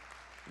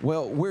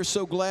Well, we're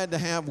so glad to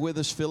have with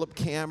us Philip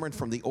Cameron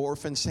from the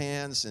Orphans'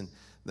 Hands, and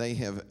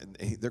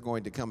they're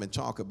going to come and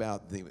talk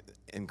about the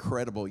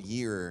incredible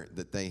year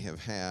that they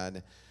have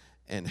had,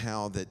 and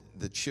how that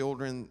the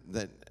children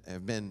that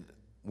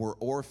were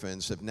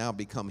orphans have now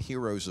become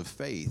heroes of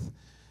faith,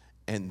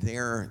 and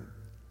they're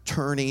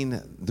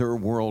turning their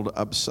world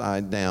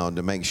upside down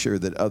to make sure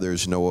that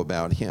others know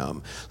about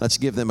Him. Let's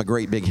give them a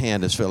great big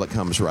hand as Philip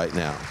comes right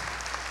now.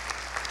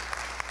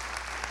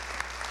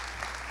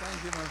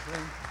 Thank you, my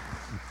friend.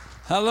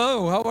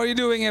 Hello, how are you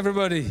doing,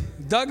 everybody?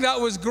 Doug, that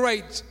was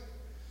great.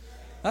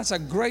 That's a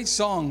great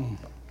song.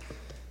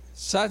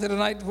 Saturday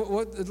night,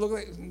 what it looked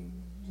like,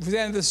 the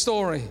end of the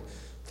story.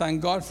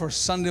 Thank God for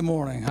Sunday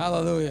morning.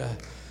 Hallelujah.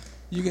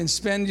 You can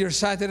spend your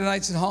Saturday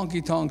nights in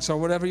honky-tonks or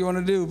whatever you want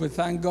to do, but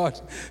thank God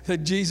that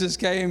Jesus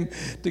came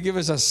to give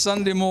us a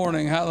Sunday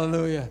morning.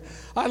 Hallelujah.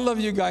 I love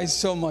you guys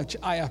so much.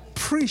 I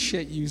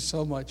appreciate you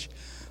so much.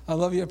 I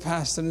love your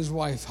pastor and his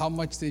wife, how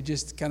much they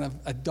just kind of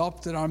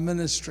adopted our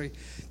ministry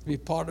to be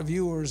part of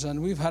yours.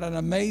 And we've had an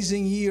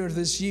amazing year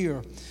this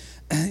year.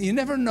 You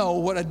never know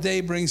what a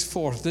day brings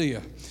forth, do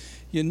you?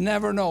 You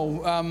never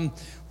know.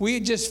 We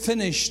had just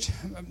finished,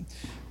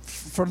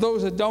 for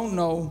those that don't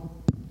know,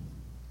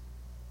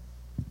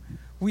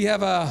 we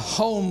have a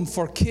home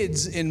for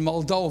kids in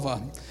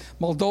Moldova.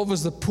 Moldova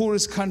is the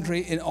poorest country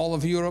in all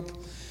of Europe.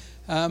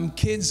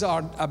 Kids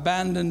are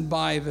abandoned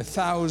by the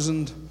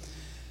thousand.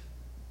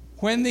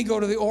 When they go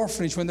to the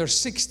orphanage, when they're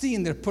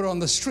 16, they're put on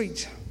the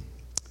street.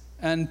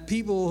 And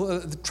people,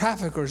 the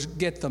traffickers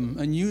get them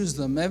and use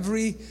them.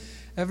 Every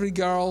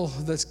girl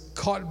that's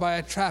caught by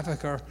a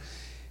trafficker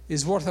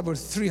is worth about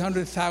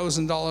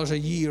 $300,000 a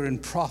year in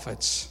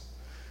profits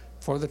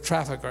for the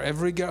trafficker.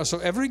 Every girl. So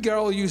every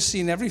girl you see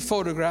in every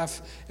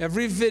photograph,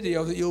 every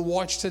video that you'll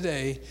watch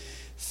today,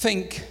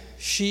 think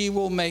she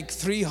will make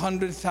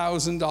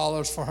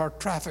 $300,000 for her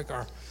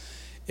trafficker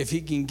if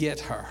he can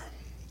get her.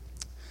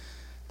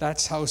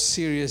 That's how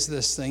serious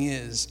this thing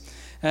is.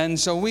 And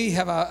so we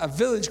have a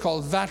village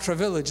called Vatra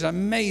Village, an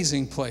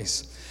amazing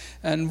place.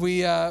 And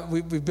we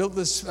built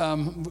this,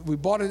 we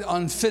bought it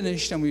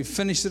unfinished, and we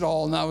finished it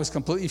all. Now it's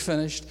completely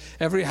finished.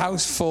 Every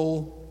house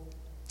full.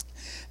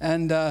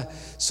 And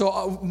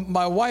so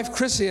my wife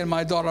Chrissy and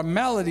my daughter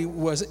Melody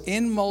was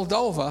in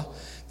Moldova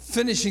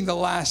finishing the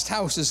last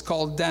house. It's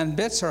called Dan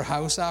Betzer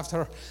House,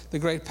 after the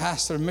great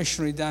pastor and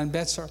missionary Dan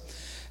Betzer.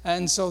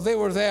 And so they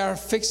were there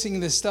fixing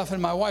this stuff, and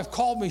my wife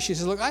called me. She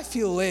said, look, I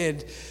feel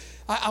led.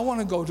 I want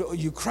to go to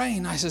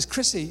Ukraine. I says,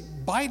 Chrissy,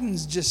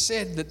 Biden's just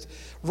said that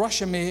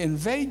Russia may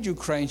invade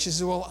Ukraine. She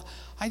said, well,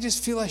 I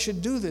just feel I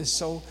should do this.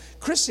 So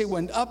Chrissy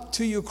went up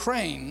to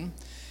Ukraine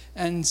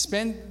and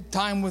spent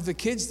time with the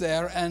kids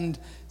there and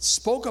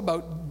spoke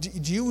about,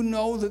 do you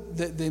know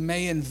that they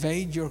may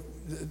invade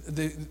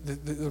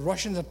the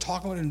Russians are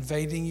talking about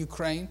invading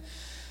Ukraine?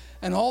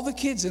 And all the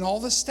kids and all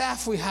the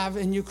staff we have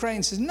in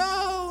Ukraine says,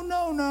 no,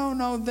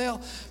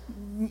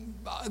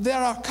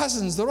 they're our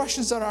cousins. The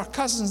Russians are our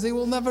cousins. They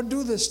will never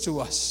do this to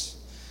us.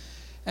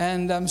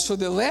 And so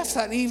they left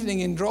that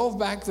evening and drove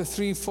back the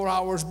 3-4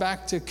 hours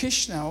back to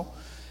Chisinau,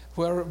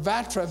 where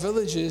Vatra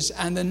village is,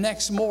 and the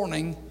next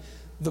morning,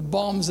 the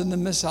bombs and the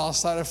missiles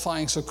started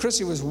flying. So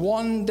Chrissy was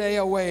one day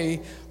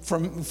away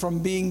from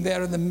being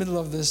there in the middle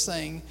of this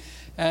thing.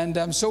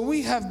 And so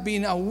we have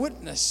been a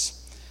witness.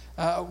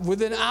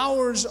 Within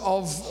hours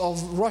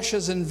of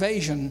Russia's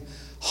invasion,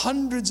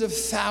 hundreds of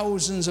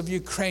thousands of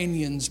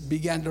Ukrainians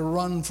began to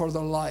run for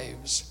their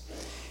lives.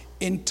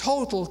 In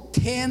total,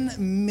 10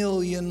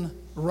 million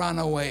ran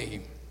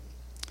away.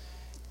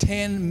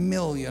 10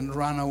 million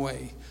ran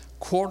away,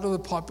 quarter of the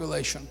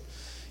population.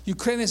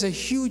 Ukraine is a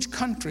huge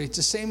country. It's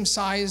the same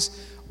size,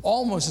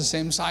 almost the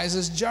same size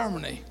as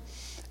Germany.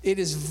 It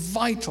is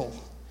vital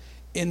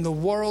in the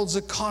world's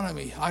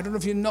economy. I don't know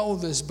if you know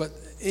this, but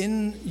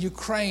in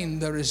Ukraine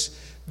there is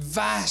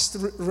vast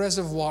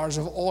reservoirs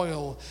of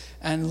oil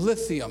and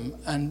lithium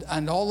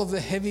and all of the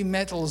heavy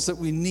metals that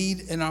we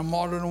need in our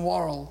modern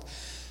world.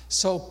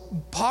 So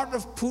part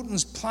of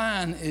Putin's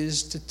plan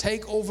is to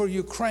take over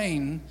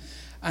Ukraine,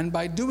 and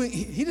by doing,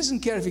 he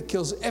doesn't care if he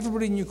kills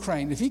everybody in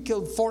Ukraine. If he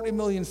killed 40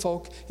 million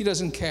folk, he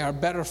doesn't care,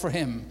 better for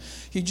him.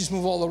 He'd just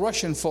move all the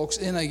Russian folks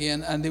in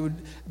again, and they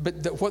would,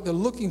 what they're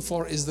looking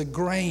for is the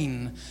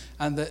grain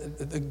and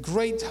the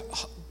great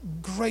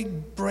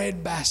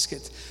bread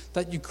basket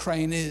that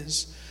Ukraine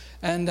is.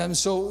 And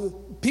so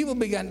people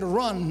began to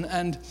run,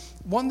 and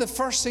one of the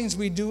first things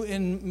we do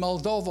in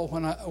Moldova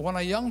when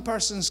a young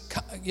person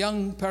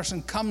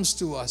comes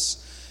to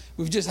us,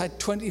 we've just had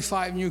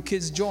 25 new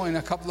kids join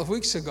a couple of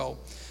weeks ago.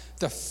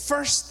 The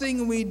first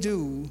thing we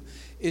do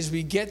is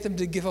we get them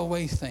to give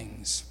away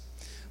things.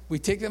 We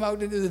take them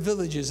out into the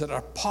villages that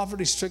are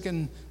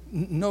poverty-stricken,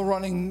 no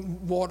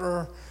running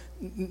water,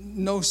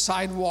 no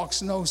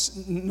sidewalks, no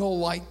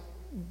light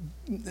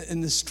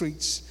in the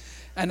streets.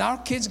 And our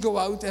kids go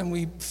out and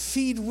we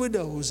feed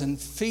widows and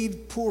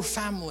feed poor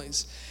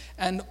families.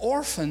 And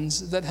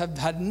orphans that have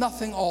had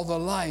nothing all their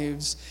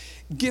lives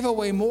give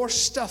away more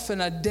stuff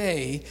in a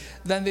day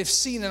than they've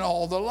seen in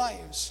all their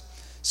lives.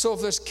 So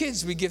if there's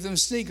kids, we give them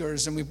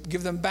sneakers, and we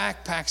give them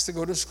backpacks to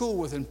go to school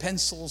with, and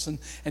pencils and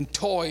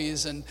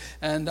toys and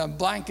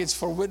blankets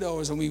for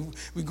widows. And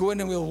we go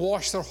in and we'll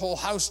wash their whole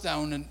house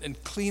down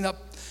and clean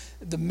up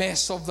the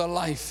mess of their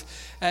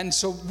life. And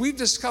so we've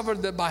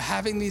discovered that by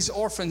having these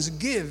orphans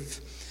give,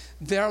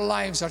 their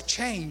lives are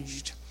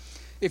changed.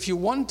 If you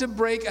want to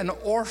break an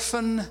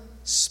orphan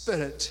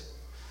spirit,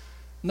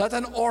 not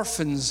an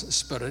orphan's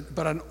spirit,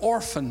 but an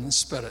orphan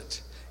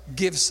spirit,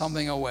 give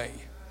something away.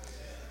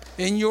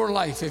 In your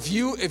life, if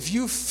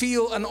you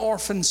feel an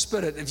orphan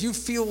spirit, if you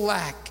feel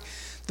lack,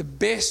 the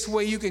best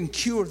way you can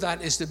cure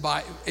that is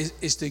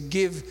to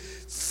give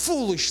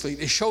foolishly,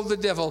 to show the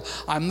devil,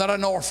 I'm not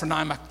an orphan,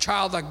 I'm a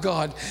child of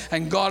God,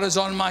 and God is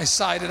on my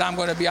side, and I'm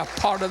going to be a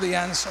part of the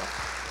answer.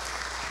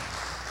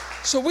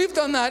 So we've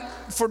done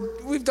that for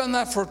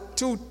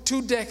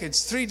two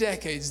decades, 3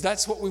 decades.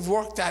 That's what we've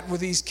worked at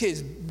with these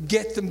kids.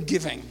 Get them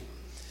giving.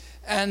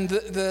 And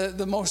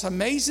the most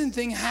amazing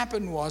thing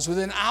happened was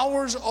within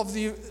hours of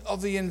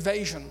the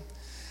invasion,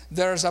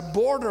 there's a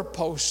border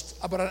post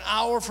about an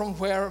hour from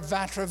where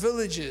Vatra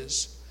village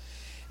is.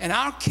 And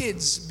our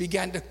kids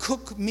began to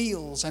cook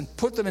meals and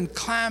put them in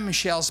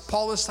clamshells,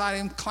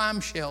 polystyrene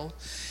clamshell,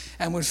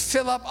 and would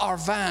fill up our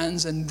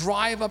vans and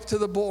drive up to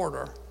the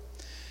border.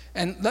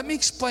 And let me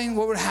explain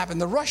what would happen.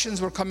 The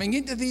Russians were coming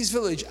into these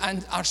villages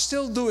and are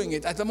still doing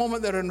it. At the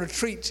moment, they're in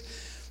retreat.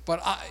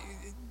 But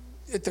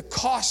the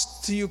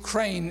cost to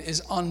Ukraine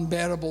is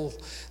unbearable.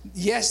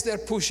 Yes, they're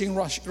pushing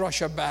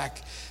Russia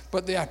back,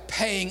 but they are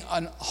paying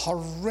an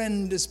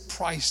horrendous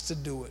price to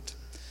do it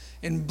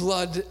in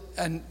blood.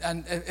 And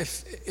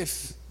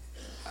if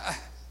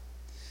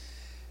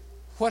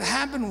what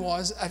happened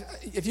was,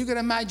 if you can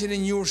imagine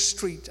in your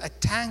street, a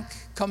tank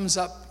comes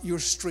up your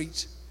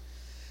street,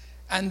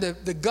 and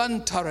the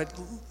gun turret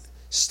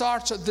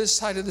starts at this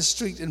side of the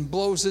street and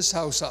blows this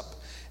house up,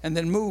 and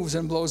then moves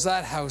and blows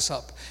that house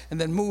up, and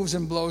then moves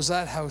and blows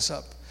that house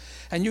up.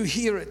 And you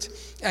hear it,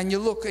 and you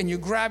look, and you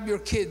grab your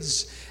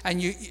kids,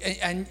 and you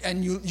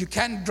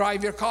can't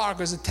drive your car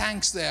because the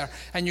tank's there.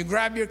 And you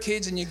grab your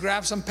kids, and you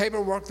grab some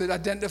paperwork that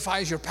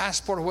identifies your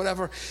passport or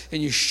whatever,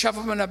 and you shove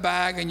them in a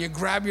bag, and you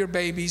grab your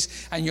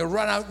babies, and you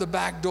run out the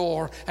back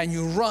door, and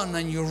you run,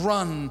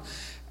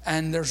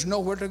 and there's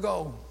nowhere to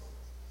go.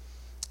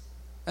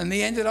 And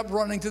they ended up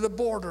running to the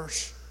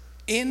borders.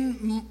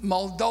 In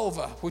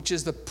Moldova, which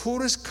is the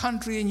poorest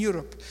country in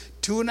Europe,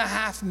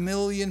 2.5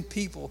 million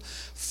people,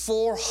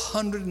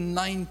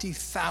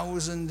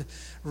 490,000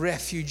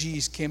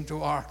 refugees came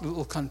to our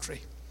little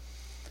country.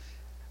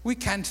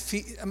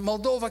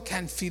 Moldova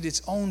can't feed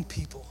its own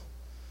people.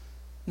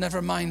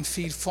 Never mind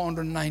feed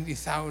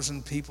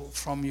 490,000 people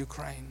from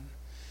Ukraine.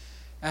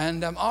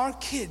 And our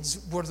kids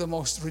were the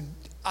most,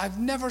 I've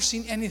never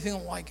seen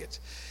anything like it.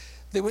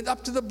 They went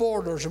up to the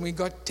borders, and we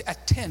got a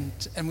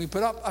tent, and we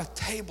put up a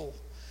table.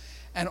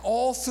 And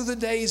all through the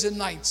days and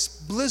nights,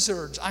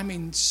 blizzards,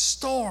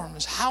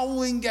 storms,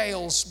 howling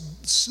gales,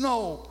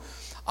 snow,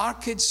 our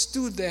kids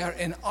stood there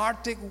in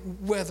Arctic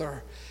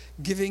weather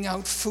giving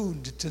out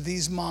food to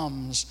these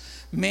moms.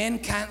 Men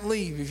can't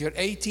leave. If you're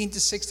 18 to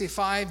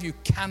 65, you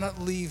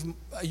cannot leave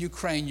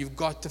Ukraine. You've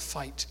got to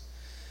fight.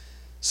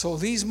 So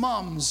these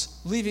moms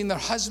leaving their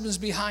husbands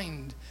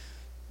behind,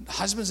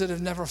 husbands that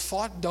have never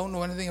fought, don't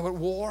know anything about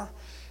war,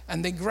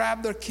 and they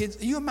grab their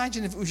kids. You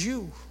imagine if it was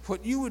you,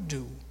 what you would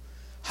do.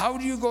 How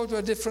do you go to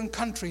a different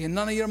country and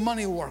none of your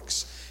money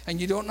works and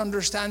you don't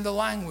understand the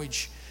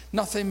language?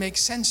 Nothing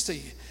makes sense to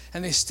you.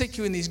 And they stick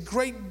you in these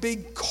great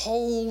big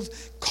cold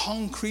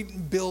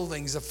concrete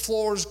buildings. The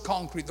floor is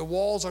concrete, the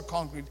walls are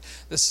concrete,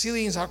 the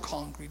ceilings are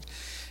concrete.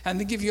 And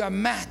they give you a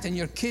mat, and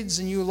your kids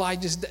and you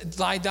just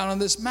lie down on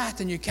this mat,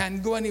 and you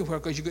can't go anywhere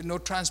because you got no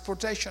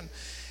transportation.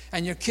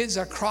 And your kids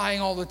are crying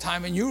all the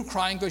time, and you're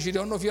crying because you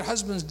don't know if your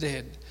husband's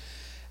dead.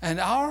 And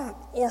our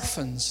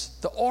orphans,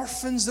 the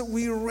orphans that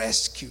we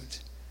rescued,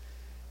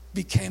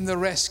 became the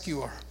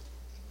rescuer.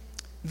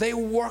 They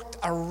worked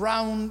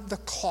around the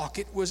clock.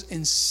 It was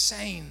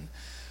insane.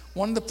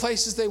 One of the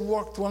places they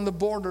worked, one of the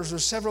borders, there were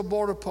several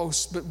border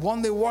posts, but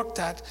one they worked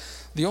at,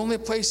 the only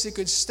place they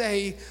could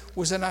stay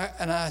was in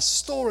a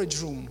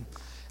storage room.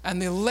 And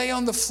they lay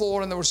on the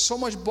floor, and there were so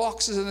much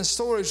boxes in the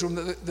storage room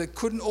that they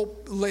couldn't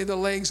lay their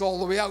legs all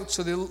the way out,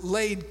 so they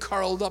laid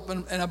curled up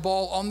in a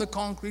ball on the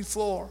concrete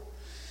floor.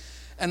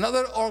 And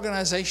other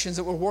organizations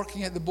that were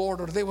working at the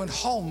border, they went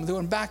home. They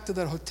went back to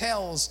their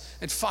hotels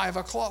at 5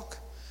 o'clock.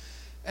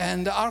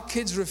 And our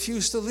kids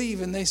refused to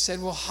leave. And they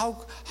said, well,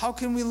 how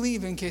can we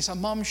leave in case a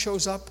mom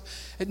shows up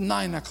at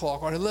 9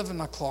 o'clock or 11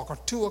 o'clock or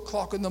 2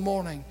 o'clock in the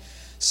morning?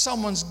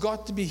 Someone's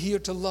got to be here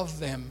to love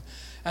them.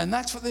 And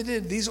that's what they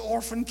did. These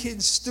orphan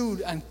kids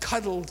stood and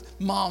cuddled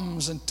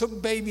moms and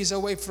took babies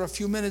away for a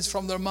few minutes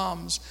from their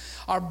moms.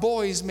 Our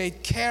boys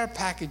made care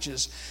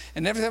packages.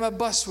 And every time a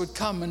bus would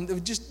come, and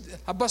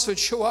a bus would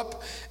show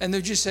up, and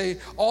they'd just say,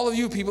 all of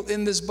you people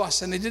in this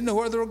bus. And they didn't know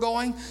where they were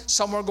going.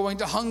 Some were going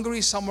to Hungary,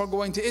 some were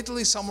going to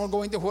Italy, some were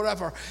going to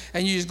wherever.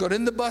 And you just got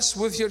in the bus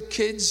with your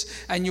kids,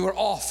 and you were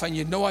off, and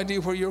you had no idea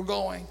where you were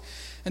going.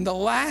 And the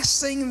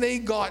last thing they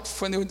got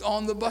when they went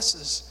on the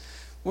buses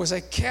was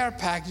a care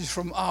package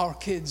from our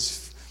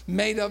kids,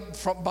 made up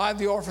by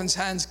the Orphans'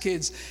 Hands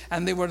kids.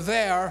 And they were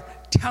there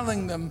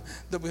telling them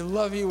that we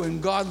love you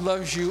and God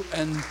loves you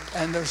and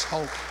there's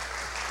hope.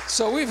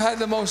 So we've had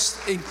the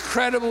most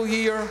incredible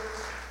year.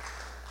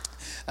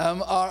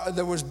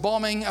 There was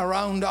bombing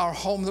around our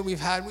home that we've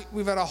had.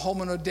 We've had a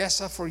home in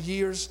Odessa for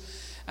years,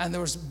 and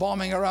there was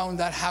bombing around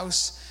that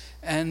house.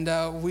 And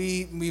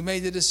we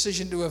made the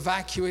decision to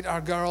evacuate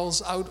our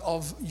girls out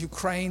of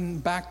Ukraine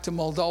back to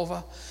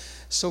Moldova.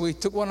 So we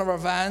took one of our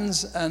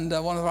vans, and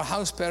one of our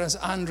house parents,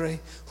 Andre,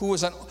 who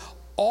was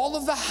all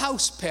of the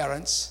house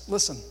parents,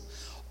 listen,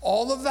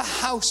 all of the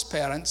house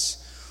parents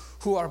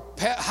who are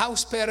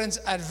house parents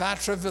at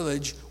Vatra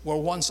Village were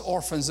once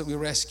orphans that we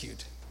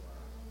rescued.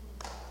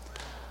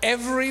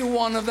 Every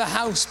one of the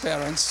house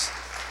parents,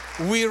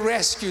 we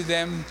rescued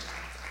them.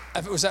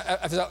 If it was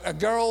a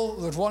girl,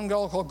 there was one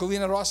girl called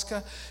Galina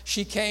Roska.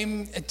 She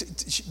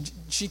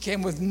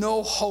came with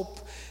no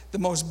hope, the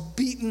most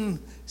beaten,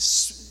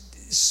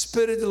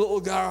 spirited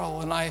little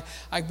girl. And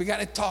I began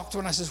to talk to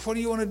her, and I said, what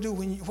do you want to do?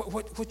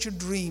 What's your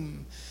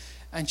dream?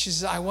 And she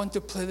said, I want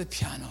to play the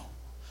piano.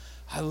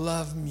 I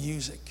love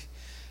music.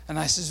 And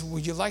I said,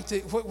 would you like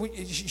to,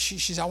 she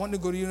said, I want to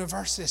go to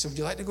university. I said, would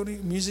you like to go to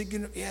music?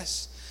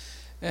 Yes.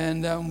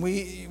 And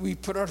we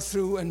put her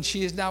through, and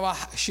she is now,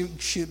 she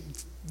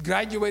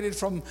graduated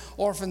from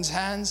Orphans'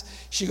 Hands.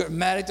 She got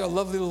married to a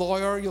lovely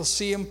lawyer. You'll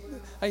see him.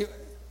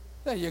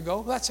 There you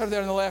go. That's her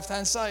there on the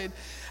left-hand side.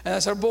 And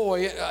that's her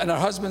boy and her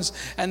husband's.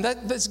 And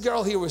this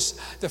girl here was,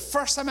 the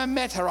first time I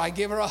met her, I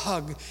gave her a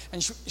hug.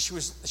 And she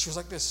was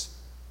like this.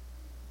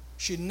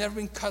 She'd never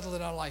been cuddled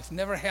in her life,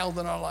 never held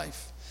in her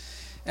life.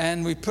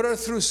 And we put her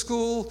through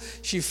school.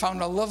 She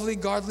found a lovely,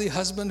 godly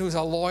husband who's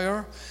a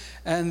lawyer.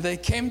 And they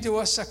came to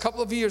us a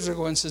couple of years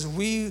ago and says,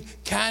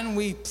 can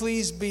we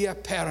please be a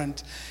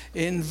parent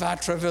in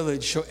Vatra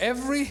Village? So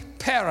every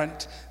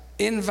parent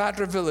in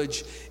Vatra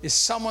Village is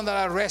someone that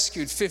I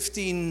rescued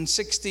 15,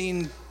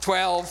 16,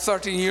 12,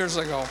 13 years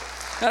ago.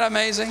 Isn't that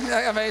amazing? Isn't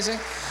that amazing?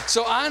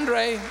 So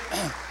Andre,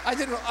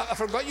 I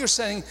forgot you're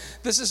saying,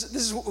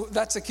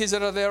 that's the kids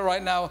that are there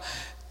right now.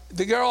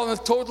 The girl on the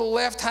total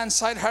left-hand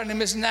side, her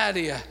name is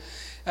Nadia.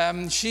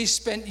 She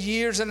spent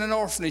years in an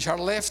orphanage. Her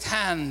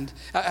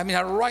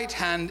her right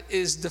hand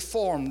is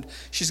deformed.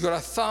 She's got a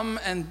thumb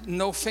and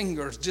no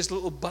fingers, just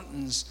little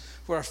buttons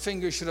where her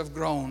fingers should have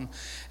grown.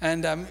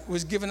 And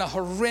was given a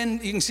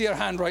horrendous, you can see her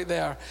hand right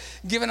there,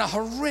 given a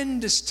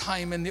horrendous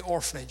time in the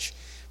orphanage.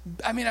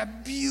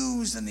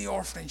 Abused in the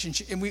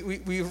orphanage. And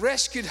we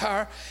rescued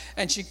her,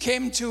 and she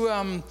came to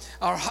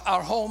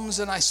our homes,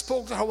 and I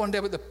spoke to her one day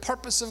about the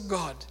purpose of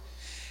God.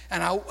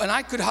 And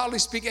I could hardly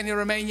speak any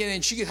Romanian,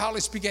 and she could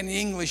hardly speak any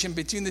English. And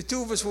between the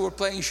two of us, we were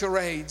playing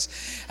charades.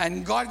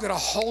 And God got a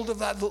hold of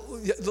that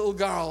little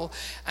girl,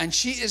 and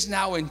she is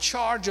now in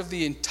charge of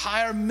the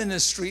entire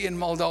ministry in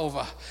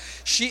Moldova.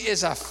 She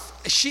is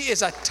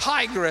a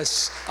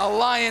tigress, a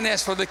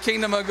lioness for the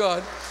kingdom of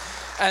God.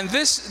 And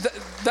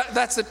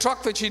that's the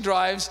truck that she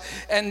drives.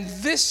 And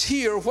this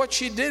here, what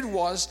she did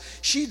was,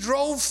 she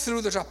drove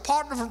through, there's a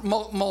part of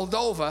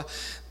Moldova,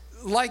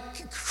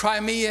 like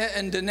Crimea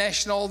and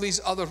Donetsk and all these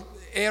other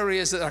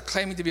areas that are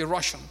claiming to be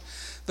Russian.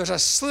 There's a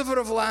sliver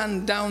of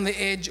land down the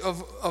edge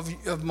of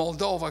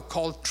Moldova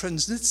called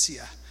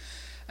Transnistria.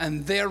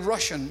 And they're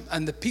Russian.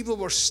 And the people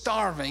were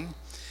starving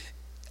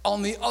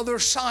on the other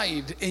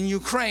side in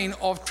Ukraine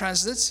of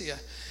Transnistria.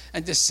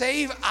 And to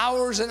save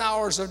hours and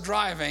hours of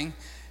driving,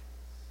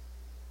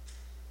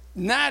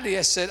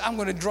 Nadia said, I'm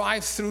going to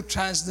drive through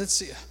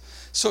Transnistria.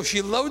 So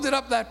she loaded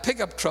up that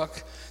pickup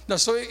truck. Now,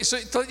 so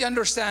you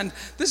understand,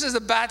 this is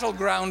the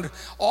battleground.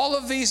 All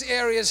of these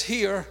areas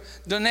here,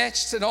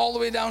 Donetsk and all the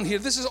way down here,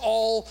 this is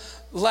all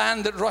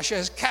land that Russia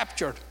has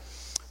captured.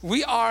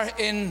 We are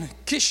in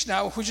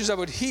Chisinau, which is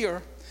about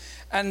here,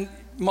 and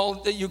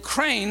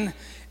Ukraine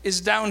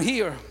is down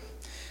here.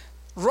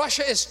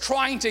 Russia is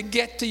trying to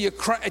get to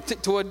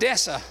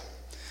Odessa,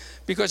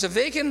 because if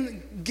they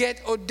can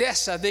get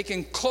Odessa, they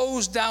can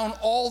close down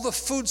all the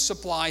food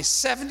supply.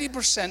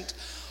 70%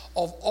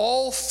 of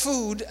all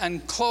food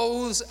and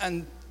clothes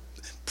and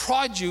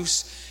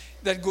produce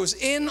that goes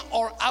in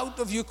or out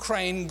of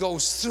Ukraine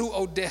goes through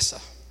Odessa.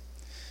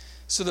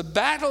 So the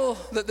battle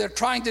that they're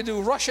trying to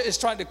do, Russia is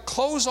trying to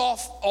close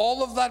off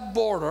all of that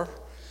border,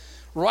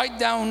 right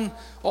down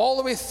all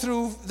the way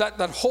through that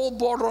whole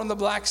border on the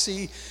Black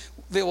Sea.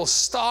 They will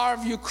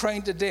starve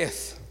Ukraine to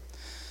death.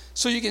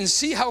 So you can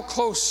see how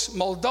close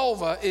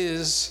Moldova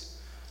is.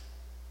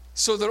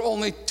 So they're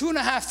only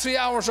 2.5, 3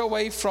 hours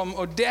away from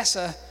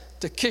Odessa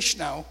to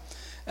Chisinau.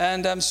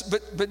 And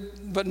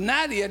but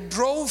Nadia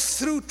drove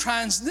through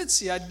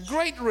Transnistria at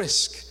great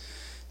risk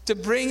to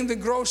bring the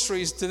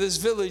groceries to this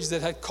village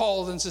that had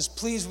called and says,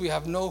 please, we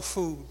have no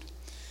food.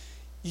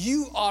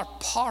 You are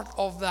part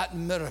of that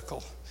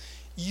miracle.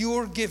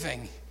 Your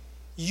giving,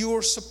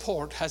 your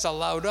support has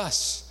allowed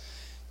us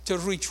to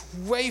reach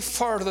way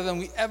further than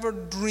we ever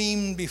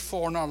dreamed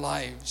before in our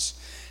lives.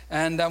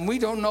 And we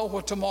don't know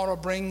what tomorrow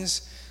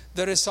brings.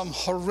 There is some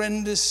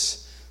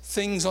horrendous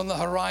things on the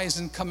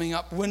horizon coming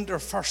up. Winter,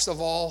 first of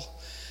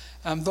all.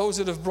 Those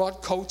that have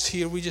brought coats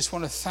here, we just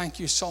want to thank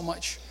you so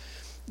much.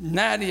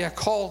 Nadia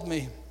called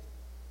me.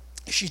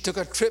 She took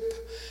a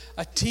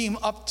team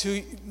up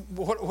to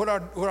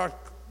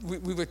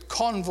we would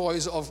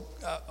convoys of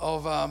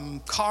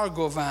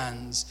cargo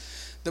vans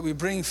that we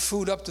bring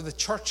food up to the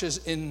churches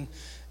in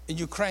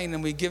Ukraine,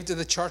 and we give to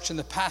the church, and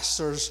the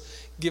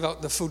pastors give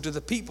out the food to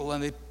the people,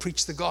 and they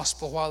preach the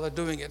gospel while they're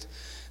doing it.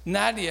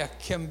 Nadia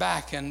came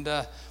back, and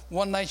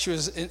one night she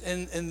was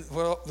in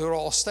where they were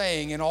all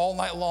staying, and all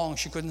night long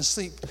she couldn't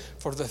sleep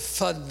for the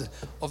thud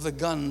of the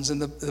guns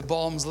and the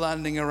bombs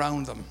landing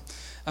around them.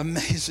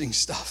 Amazing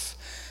stuff.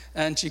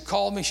 And she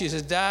called me. She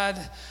said,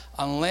 Dad,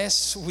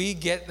 unless we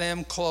get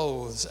them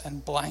clothes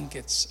and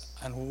blankets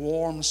and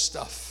warm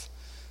stuff,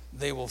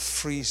 they will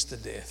freeze to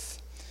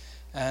death.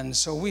 And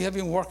so we have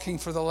been working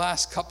for the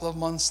last couple of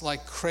months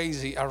like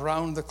crazy,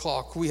 around the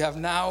clock. We have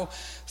now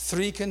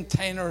 3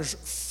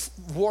 containers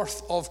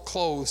worth of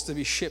clothes to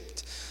be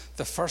shipped.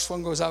 The first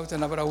one goes out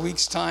in about a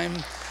week's time.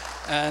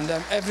 And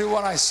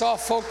everyone, I saw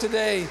folk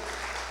today,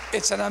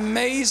 it's an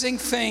amazing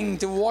thing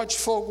to watch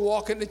folk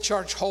walk into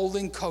church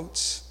holding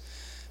coats,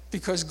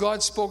 because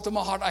God spoke to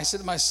my heart. I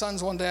said to my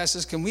sons one day, I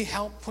says, can we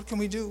help? What can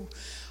we do?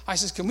 I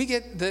says, can we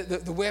get the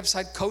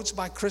website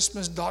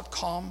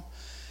coatsbychristmas.com?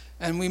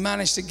 And we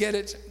managed to get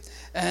it.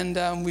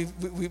 And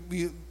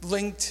we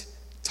linked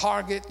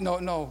Target,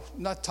 no,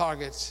 not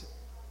Target,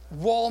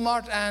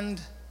 Walmart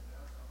and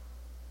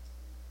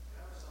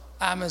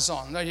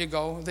Amazon. There you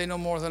go. They know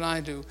more than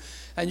I do.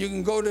 And you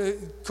can go to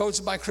Coats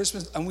by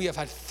Christmas, and we have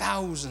had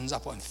thousands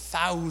upon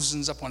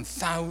thousands upon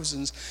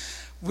thousands.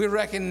 We're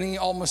reckoning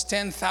almost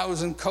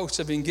 10,000 coats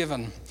have been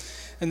given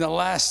in the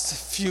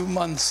last few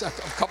months, a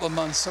couple of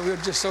months. So we're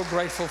just so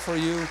grateful for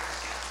you.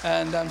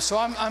 And so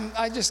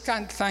I just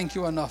can't thank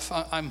you enough.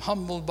 I'm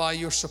humbled by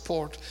your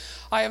support.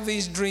 I have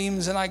these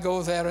dreams, and I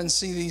go there and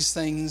see these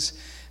things,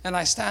 and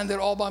I stand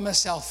there all by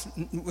myself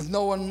with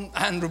no one,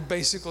 Andrew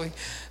basically,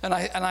 and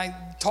I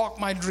talk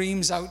my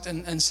dreams out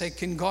and say,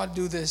 can God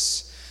do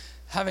this?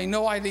 Having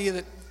no idea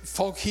that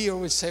folk here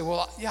would say,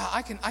 well, yeah,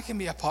 I can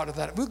be a part of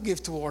that. We'll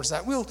give towards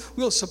that.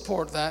 We'll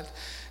support that.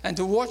 And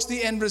to watch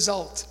the end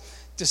result,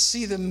 to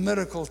see the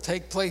miracle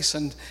take place,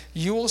 and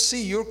you will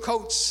see your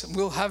coats.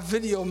 We'll have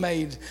video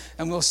made,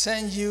 and we'll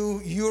send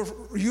you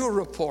your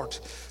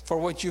report for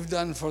what you've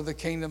done for the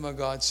kingdom of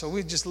God. So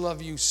we just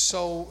love you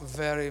so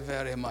very,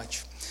 very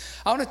much.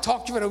 I want to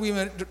talk to you for a wee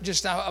minute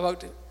just now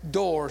about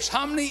doors.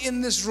 How many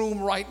in this room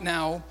right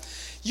now,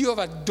 you have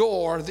a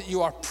door that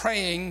you are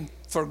praying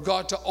for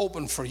God to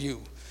open for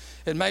you?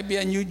 It might be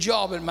a new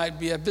job. It might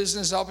be a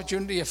business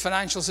opportunity, a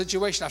financial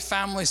situation, a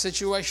family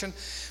situation.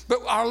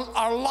 But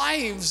our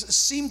lives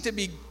seem to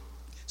be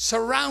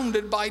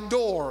surrounded by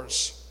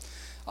doors.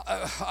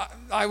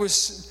 I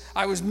was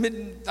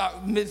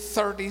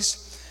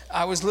mid-30s.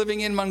 I was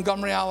living in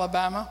Montgomery,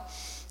 Alabama.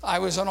 I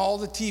was on all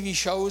the TV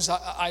shows.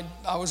 I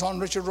was on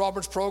Richard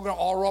Roberts' program,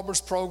 All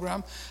Roberts'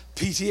 program,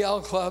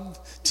 PTL Club,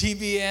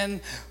 TBN.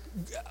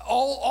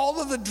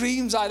 All of the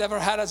dreams I'd ever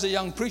had as a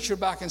young preacher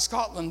back in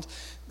Scotland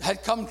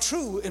had come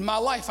true in my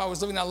life. I was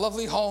living in a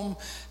lovely home,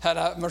 had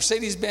a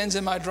Mercedes-Benz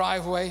in my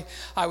driveway.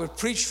 I would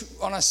preach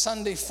on a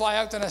Sunday, fly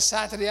out on a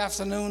Saturday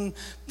afternoon,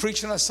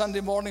 preach on a Sunday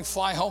morning,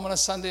 fly home on a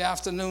Sunday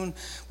afternoon.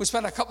 We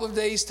spent a couple of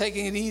days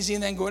taking it easy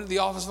and then going to the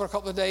office for a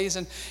couple of days.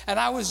 And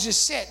I was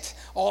just set.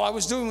 All I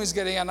was doing was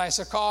getting a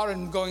nicer car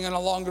and going on a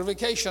longer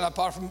vacation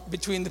apart from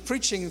between the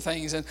preaching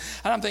things. And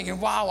I'm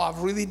thinking, wow, I've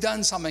really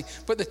done something.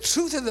 But the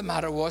truth of the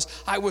matter was,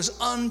 I was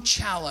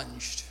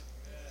unchallenged.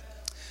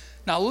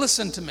 Now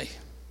listen to me.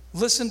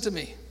 Listen to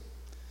me.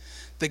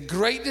 The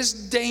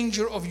greatest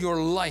danger of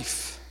your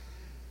life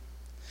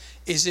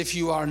is if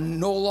you are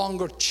no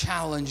longer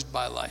challenged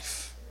by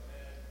life.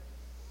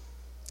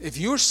 If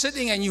you're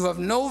sitting and you have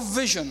no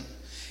vision,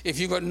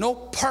 if you've got no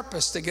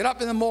purpose to get up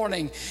in the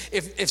morning,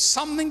 if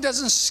something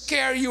doesn't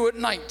scare you at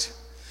night,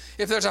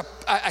 if there's a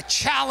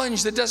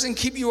challenge that doesn't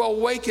keep you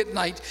awake at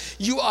night,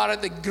 you are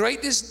at the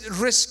greatest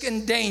risk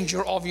and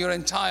danger of your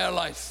entire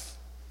life.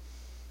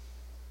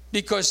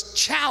 Because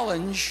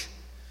challenge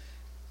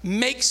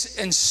makes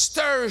and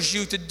stirs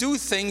you to do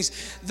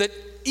things that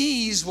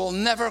ease will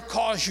never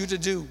cause you to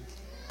do.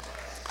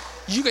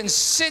 You can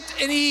sit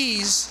in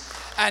ease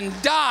and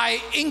die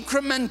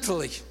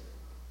incrementally.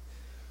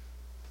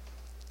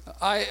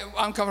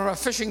 I'm coming from a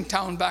fishing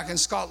town back in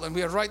Scotland.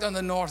 We are right on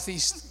the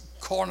northeast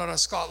corner of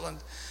Scotland.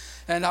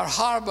 And our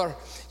harbour,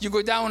 you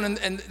go down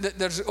and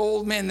there's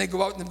old men, they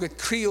go out and they've got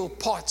creel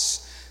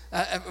pots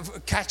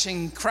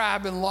catching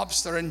crab and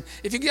lobster. And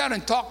if you get out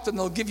and talk to them,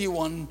 they'll give you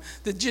one.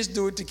 They just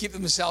do it to keep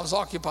themselves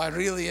occupied,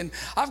 really. And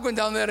I've gone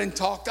down there and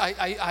talked.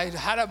 I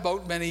had a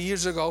boat many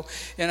years ago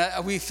in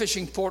a wee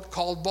fishing port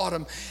called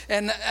Bottom.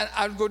 And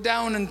I'd go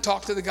down and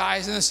talk to the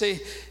guys, and they'd say,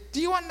 do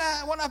you want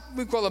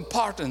we call them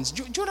partons.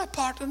 Do you want a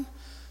parton?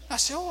 I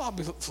say, oh, I'll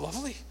be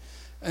lovely.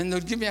 And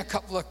they'd give me a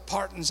couple of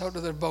partons out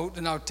of their boat,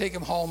 and I would take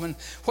them home. And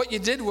what you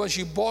did was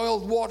you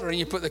boiled water, and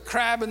you put the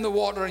crab in the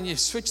water, and you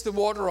switched the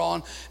water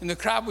on, and the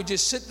crab would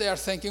just sit there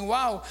thinking,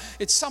 wow,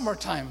 it's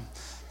summertime.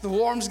 The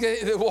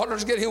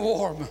water's getting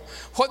warm.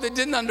 What they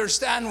didn't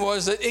understand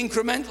was that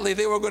incrementally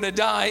they were going to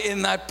die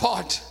in that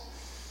pot.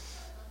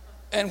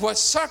 And what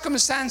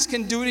circumstance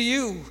can do to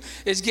you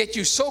is get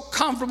you so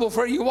comfortable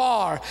where you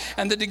are,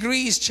 and the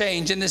degrees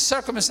change and the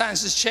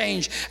circumstances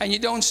change, and you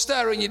don't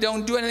stir and you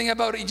don't do anything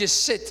about it. You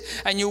just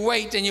sit and you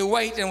wait and you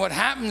wait. And what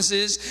happens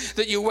is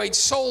that you wait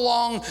so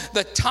long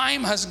that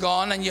time has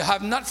gone and you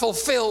have not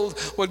fulfilled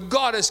what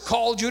God has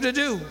called you to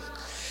do.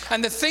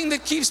 And the thing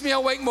that keeps me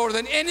awake more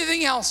than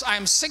anything else,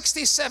 I'm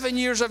 67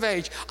 years of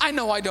age. I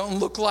know I don't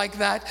look like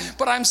that,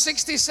 but I'm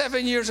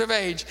 67 years of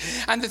age.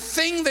 And the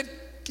thing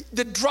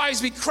that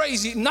drives me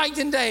crazy night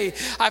and day,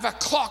 I have a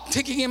clock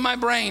ticking in my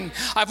brain.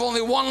 I've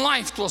only one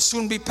life, will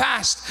soon be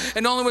past,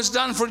 and only what's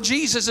done for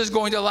Jesus is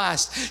going to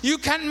last. You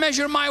can't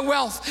measure my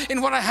wealth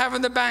in what I have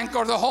in the bank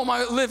or the home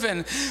I live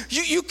in.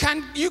 You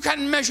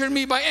can't measure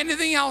me by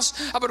anything else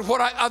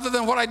other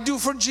than what I do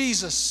for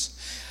Jesus.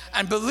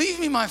 And believe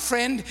me, my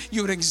friend,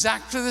 you're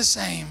exactly the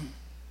same.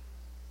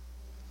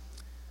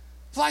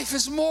 Life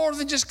is more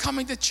than just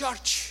coming to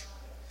church.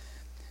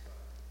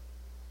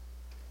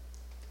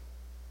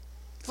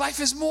 Life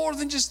is more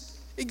than just,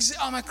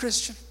 I'm a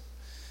Christian.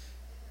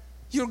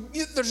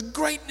 There's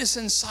greatness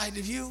inside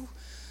of you.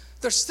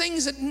 There's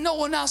things that no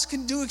one else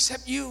can do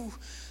except you.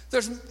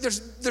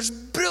 There's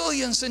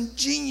brilliance and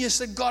genius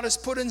that God has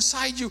put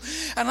inside you.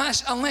 And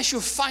unless you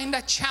find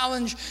that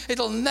challenge,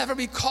 it'll never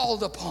be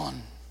called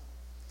upon.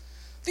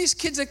 These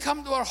kids that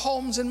come to our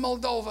homes in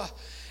Moldova,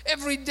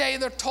 every day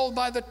they're told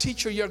by their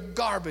teacher, you're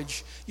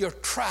garbage, you're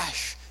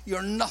trash,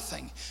 you're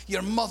nothing.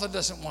 Your mother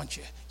doesn't want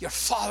you. Your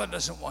father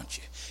doesn't want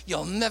you.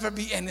 You'll never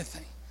be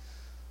anything.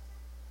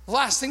 The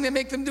last thing they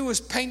make them do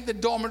is paint the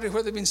dormitory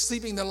where they've been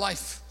sleeping their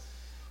life,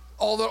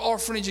 all their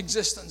orphanage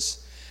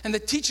existence. And the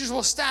teachers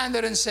will stand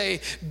there and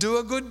say, do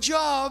a good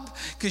job,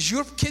 because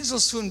your kids will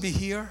soon be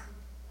here.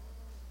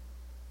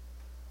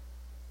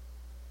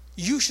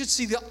 You should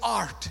see the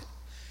art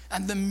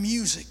and the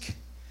music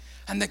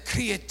and the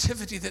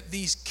creativity that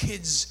these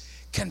kids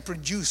can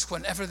produce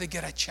whenever they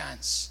get a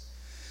chance.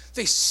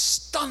 They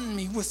stun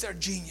me with their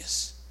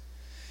genius.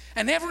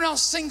 And everyone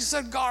else thinks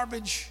they're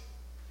garbage.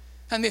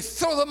 And they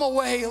throw them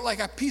away like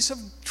a piece of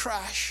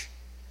trash.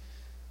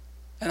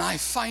 And I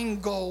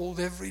find gold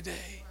every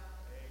day.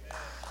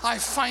 I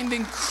find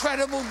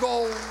incredible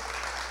gold.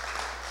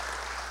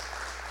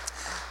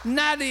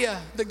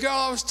 Nadia, the girl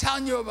I was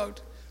telling you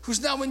about,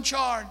 who's now in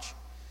charge,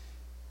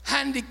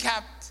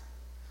 handicapped.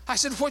 I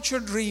said, what's your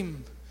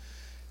dream?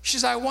 She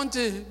says, I want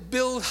to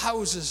build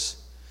houses.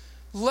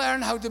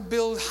 Learn how to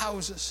build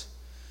houses.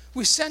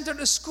 We sent her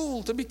to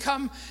school to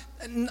become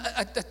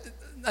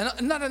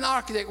not an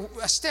architect,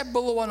 a step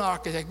below an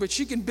architect, but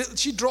she can build.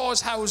 She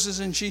draws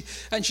houses, and she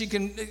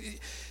can.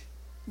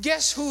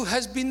 Guess who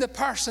has been the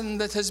person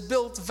that has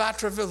built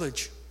Vatra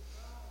Village?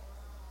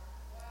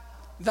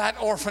 That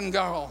orphan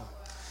girl.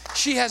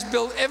 She has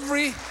built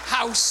every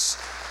house.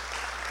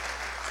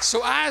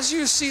 So as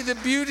you see the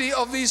beauty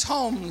of these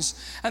homes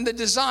and the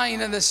design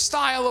and the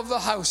style of the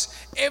house,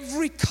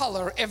 every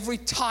color, every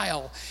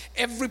tile,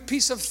 every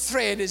piece of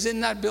thread is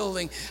in that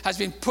building has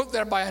been put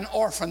there by an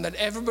orphan that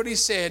everybody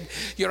said,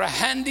 you're a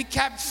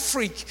handicapped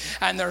freak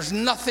and there's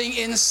nothing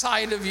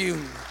inside of you.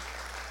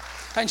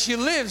 And she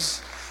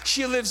lives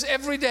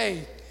every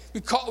day.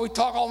 We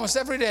talk almost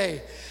every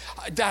day.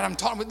 Dad, I'm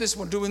talking about this,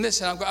 we're doing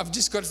this, and I've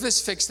just got this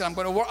fixed, and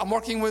I'm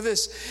working with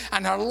this.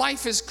 And her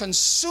life is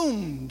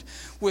consumed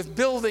with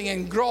building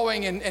and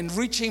growing and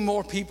reaching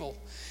more people.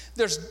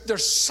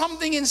 There's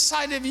something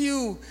inside of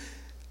you,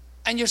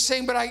 and you're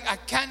saying, but I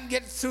can't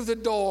get through the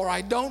door.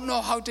 I don't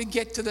know how to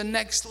get to the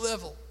next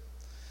level.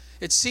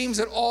 It seems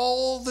that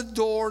all the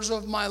doors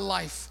of my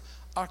life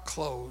are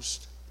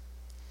closed.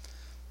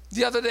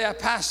 The other day, a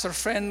pastor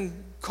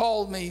friend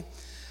called me.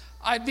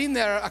 I'd been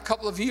there a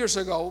couple of years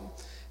ago,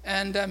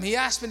 and he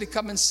asked me to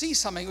come and see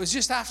something. It was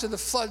just after the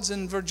floods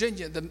in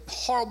Virginia, the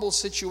horrible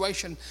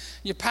situation.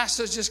 Your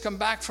pastor's just come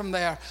back from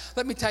there.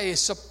 Let me tell you,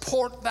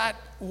 support that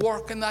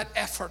work and that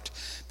effort,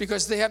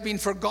 because they have been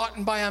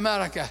forgotten by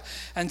America,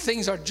 and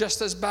things are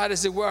just as bad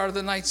as they were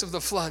the nights of the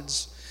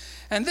floods.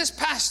 And this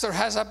pastor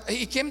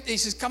he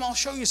says, come, I'll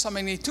show you something.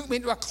 And he took me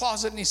into a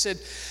closet and he said,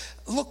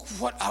 look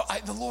what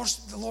the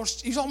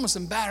Lord's, he's almost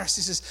embarrassed.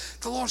 He says,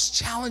 the Lord's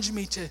challenged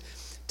me to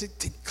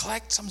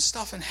collect some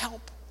stuff and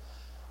help.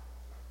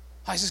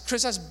 I says,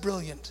 Chris, that's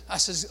brilliant. I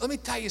says, let me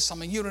tell you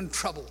something, you're in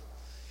trouble.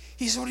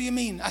 He says, what do you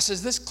mean? I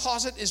says, this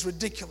closet is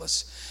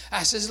ridiculous.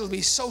 I says, it'll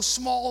be so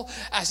small.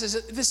 I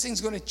says, this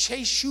thing's going to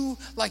chase you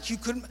like you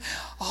couldn't.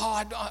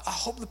 Oh, I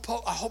hope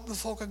the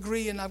folk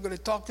agree, and I'm going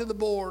to talk to the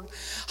board.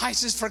 I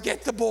says,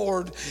 forget the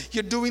board.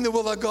 You're doing the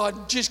will of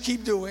God. Just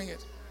keep doing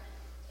it.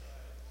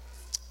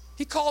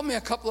 He called me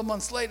a couple of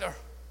months later.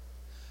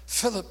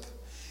 Philip,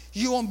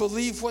 you won't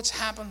believe what's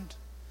happened.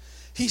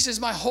 He says,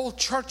 my whole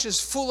church is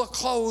full of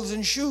clothes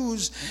and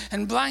shoes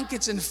and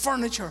blankets and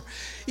furniture.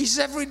 He says,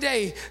 every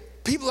day,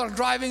 people are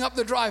driving up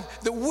the drive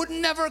that would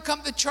never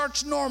come to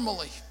church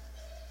normally.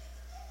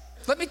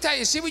 Let me tell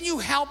you, see, when you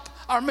help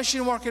our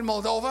mission work in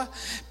Moldova,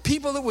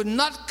 people that would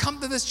not come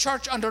to this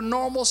church under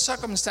normal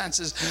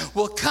circumstances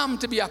will come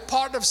to be a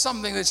part of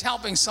something that's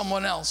helping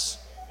someone else.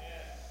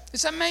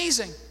 It's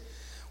amazing.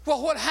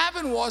 Well, what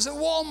happened was that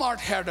Walmart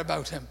heard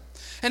about him.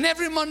 And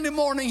every Monday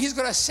morning, he's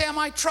got a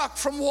semi-truck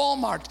from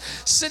Walmart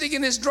sitting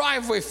in his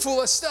driveway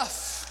full of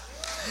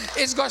stuff.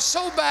 It's got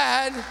so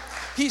bad,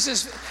 he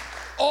says,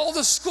 all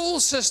the school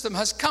system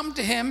has come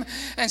to him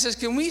and says,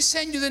 can we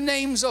send you the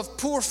names of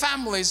poor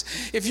families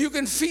if you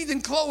can feed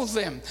and clothe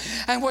them?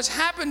 And what's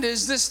happened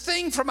is this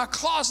thing from a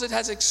closet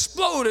has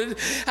exploded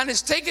and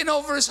it's taken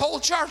over his whole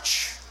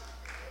church.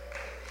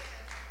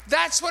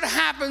 That's what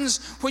happens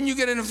when you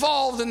get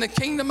involved in the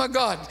kingdom of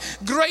God.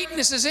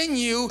 Greatness is in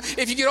you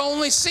if you can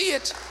only see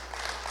it.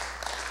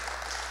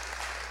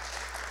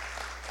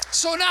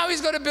 So now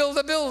he's got to build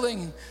a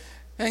building.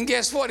 And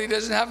guess what? He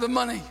doesn't have the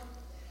money.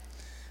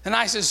 And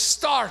I said,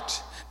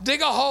 start, dig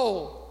a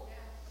hole.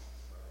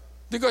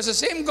 Because the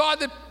same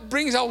God that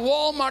brings a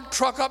Walmart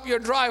truck up your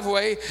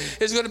driveway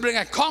is going to bring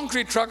a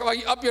concrete truck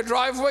up your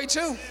driveway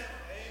too.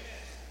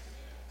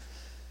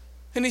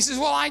 And he says,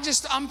 well,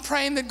 I'm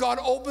praying that God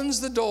opens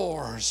the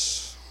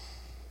doors.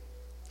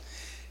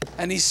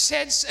 And he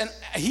said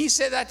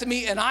that to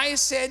me, and I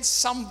said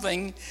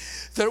something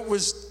that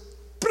was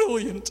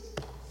brilliant.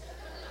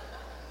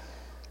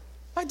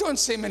 I don't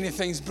say many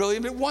things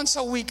brilliant, but once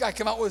a week I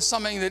come out with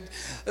something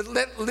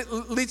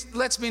that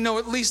lets me know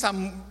at least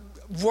I'm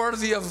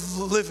worthy of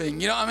living.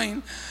 You know what I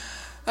mean?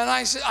 And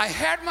I said, I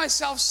heard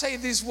myself say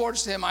these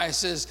words to him. I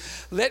says,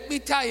 let me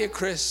tell you,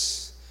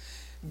 Chris,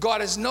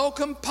 God has no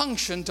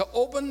compunction to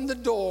open the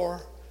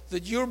door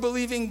that you're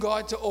believing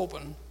God to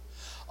open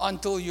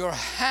until your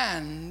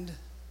hand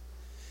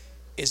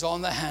is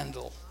on the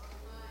handle.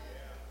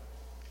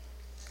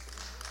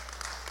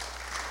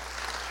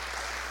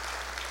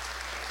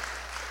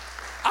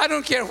 I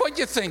don't care what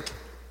you think.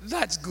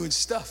 That's good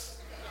stuff.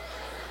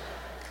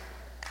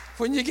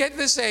 When you get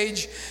this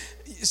age,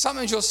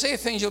 sometimes you'll say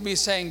things you'll be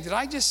saying, did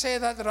I just say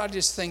that? Did I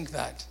just think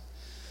that?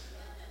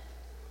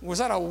 Was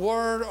that a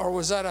word or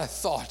was that a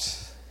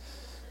thought?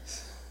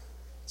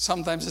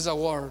 Sometimes it's a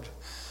word,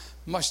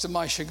 much to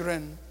my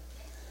chagrin.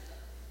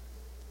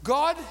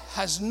 God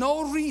has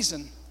no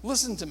reason,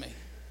 listen to me.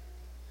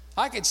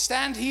 I could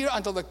stand here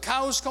until the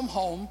cows come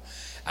home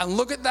and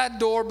look at that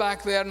door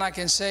back there and I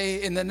can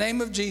say, in the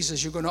name of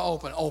Jesus, you're going to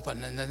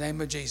open in the name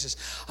of Jesus.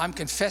 I'm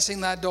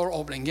confessing that door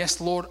opening. Yes,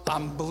 Lord,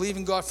 I'm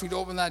believing God for you to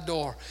open that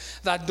door.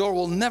 That door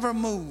will never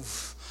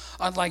move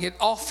until I get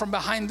off from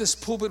behind this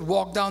pulpit,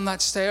 walk down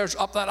that stairs,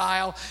 up that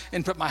aisle,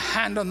 and put my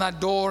hand on that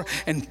door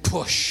and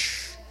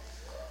push.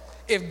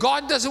 If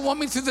God doesn't want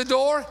me through the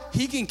door,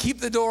 he can keep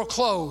the door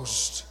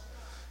closed.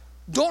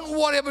 Don't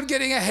worry about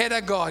getting ahead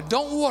of God.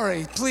 Don't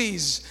worry,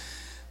 please.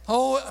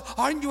 Oh,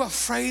 aren't you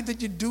afraid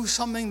that you do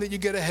something that you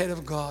get ahead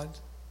of God?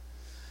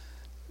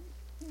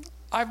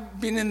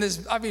 I've been in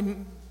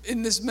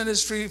this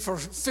ministry for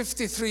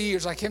 53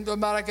 years. I came to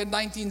America in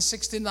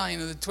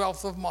 1969 on the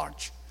 12th of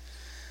March.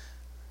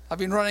 I've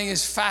been running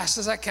as fast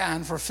as I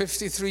can for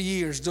 53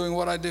 years doing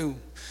what I do.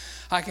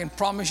 I can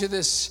promise you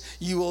this,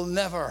 you will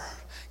never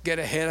get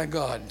ahead of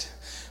God.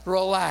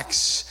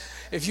 Relax.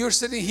 If you're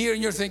sitting here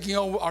and you're thinking,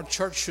 oh, our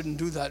church shouldn't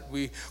do that.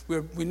 We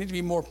need to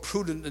be more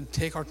prudent and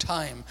take our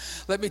time.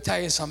 Let me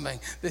tell you something.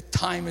 The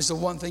time is the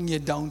one thing you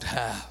don't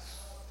have.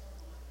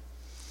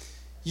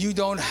 You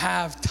don't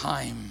have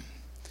time.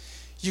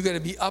 You got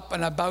to be up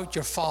and about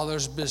your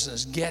Father's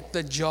business. Get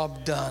the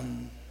job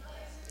done.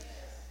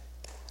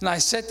 And I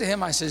said to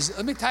him, I says,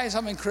 let me tell you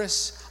something,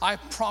 Chris. I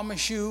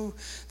promise you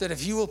that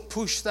if you will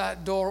push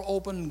that door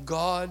open,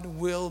 God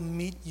will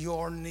meet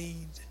your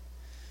need.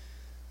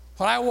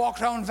 When I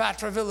walked around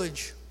Vatra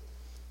Village,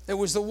 it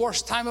was the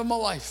worst time of my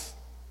life.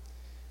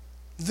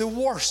 The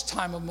worst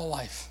time of my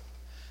life.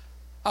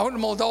 I went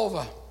to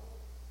Moldova.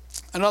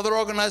 Another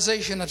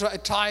organization, I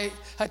tried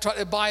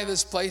to buy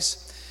this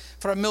place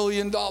for $1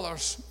 million.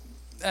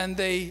 And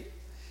they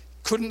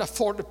couldn't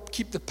afford to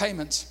keep the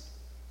payments.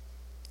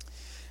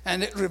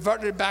 And it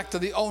reverted back to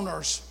the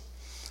owners.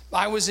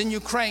 I was in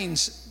Ukraine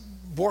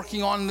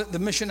working on the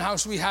mission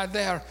house we had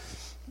there.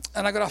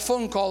 And I got a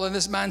phone call, and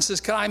this man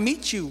says, can I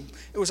meet you?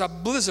 It was a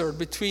blizzard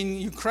between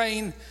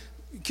Ukraine,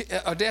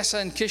 Odessa,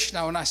 and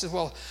Chisinau. And I said,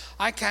 well,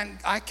 I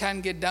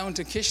can't get down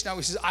to Chisinau.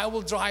 He says, I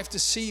will drive to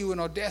see you in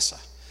Odessa.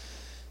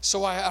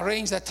 So I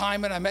arranged that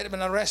time, and I met him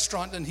in a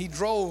restaurant, and he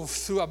drove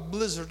through a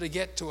blizzard to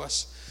get to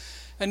us.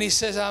 And he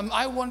says,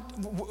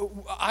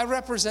 I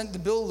represent the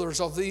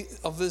builders of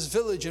this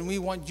village, and we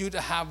want you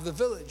to have the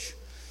village.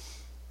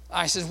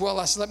 I said, well,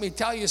 let me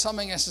tell you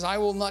something. I says,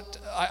 I'm not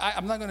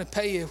going to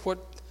pay you what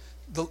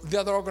the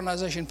other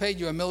organization paid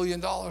you $1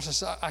 million. I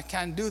said, I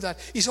can't do that.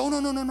 He said, oh,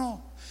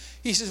 no.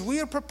 He says, we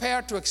are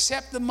prepared to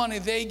accept the money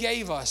they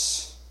gave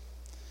us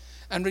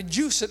and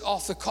reduce it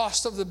off the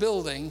cost of the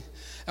building,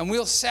 and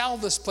we'll sell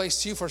this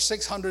place to you for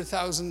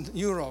 600,000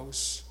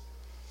 euros,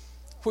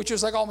 which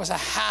was like almost a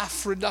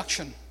half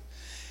reduction.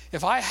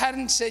 If I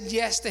hadn't said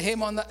yes to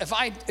him on that,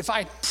 if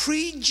I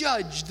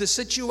prejudged the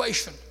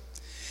situation,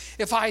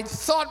 if I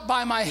thought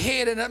by my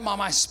head and by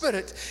my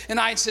spirit, and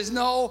I says,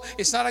 no,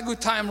 it's not a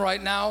good time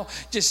right now.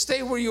 Just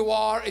stay where you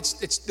are.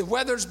 It's the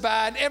weather's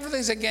bad.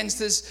 Everything's against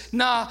us.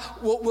 Nah,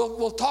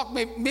 we'll talk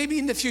maybe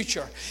in the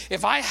future.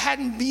 If I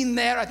hadn't been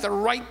there at the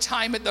right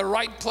time, at the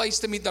right place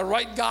to meet the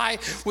right guy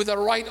with the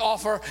right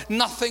offer,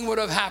 nothing would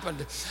have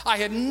happened. I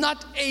had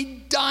not a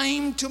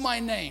dime to my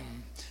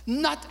name,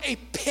 not a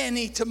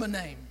penny to my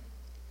name.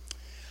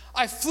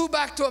 I flew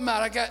back to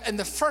America, and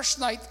the first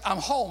night I'm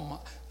home,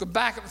 go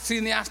back at 3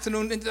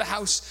 p.m. into the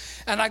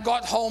house, and I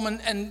got home,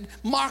 and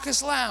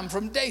Marcus Lamb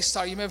from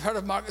Daystar, you may have heard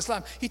of Marcus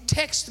Lamb, he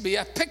texted me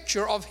a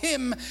picture of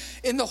him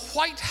in the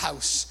White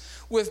House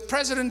with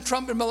President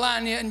Trump and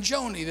Melania and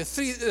Joni,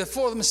 the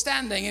four of them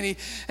standing, and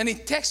he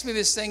texted me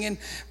this thing. And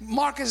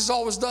Marcus has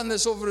always done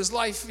this over his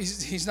life.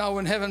 He's now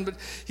in heaven, but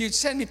he'd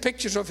send me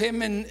pictures of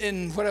him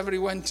in wherever he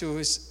went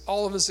to,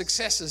 all of his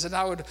successes, and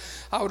I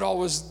would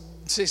always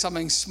say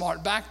something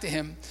smart back to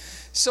him.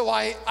 So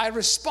I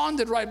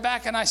responded right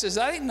back, and I says,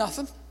 that ain't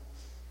nothing.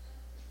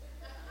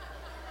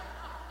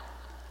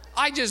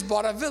 I just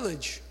bought a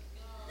village.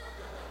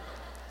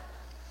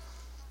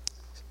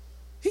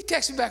 He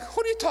texted me back,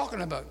 what are you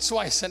talking about? So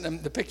I sent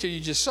him the picture you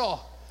just saw.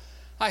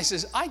 I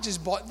says, I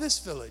just bought this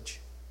village.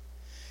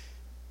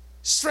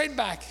 Straight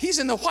back, he's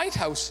in the White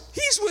House.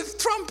 He's with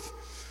Trump.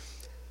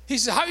 He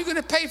says, how are you going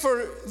to pay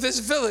for this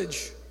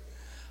village?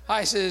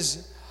 I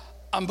says,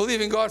 I'm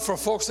believing God for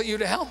folks like you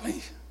to help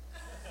me.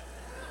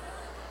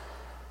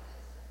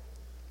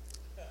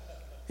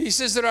 He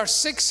says, there are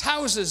 6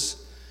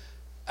 houses.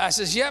 I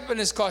says, yep, and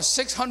it's cost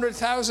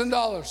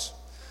 $600,000.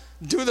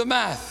 Do the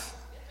math.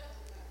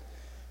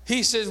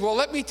 He says, well,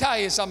 let me tell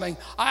you something.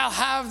 I'll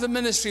have the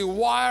ministry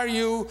wire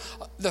you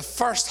the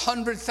first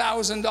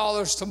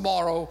 $100,000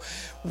 tomorrow.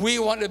 We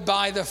want to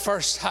buy the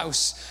first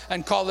house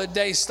and call it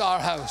Daystar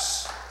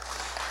House.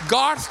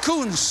 Garth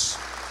Coons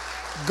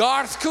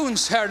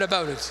heard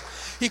about it.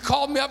 He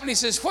called me up and he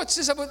says, what's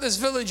this about this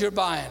village you're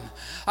buying?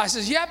 I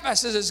says, yep. I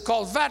says, it's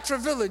called Vatra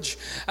Village.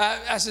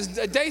 I says,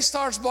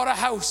 Daystar's bought a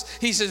house.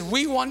 He says,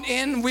 we want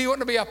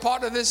to be a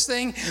part of this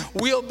thing.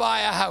 We'll buy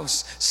a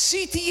house.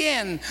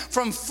 CTN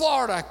from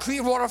Florida,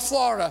 Clearwater,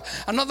 Florida,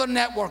 another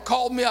network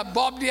called me up,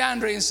 Bob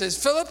DeAndre, and says,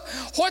 Philip,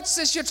 what's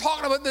this you're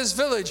talking about, this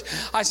village?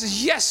 I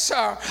says, yes,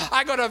 sir.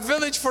 I got a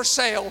village for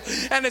sale,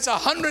 and it's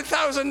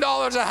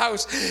 $100,000 a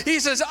house. He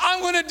says,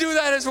 I'm going to do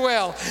that as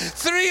well.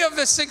 3 of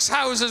the 6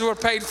 houses were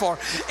paid for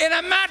in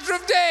a matter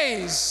of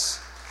days,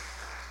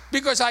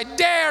 because I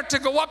dared to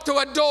go up to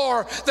a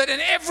door that in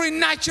every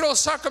natural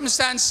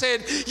circumstance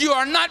said, you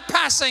are not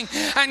passing.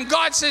 And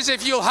God says,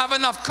 if you'll have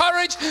enough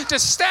courage to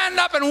stand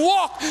up and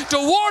walk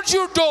towards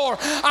your door,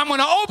 I'm going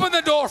to open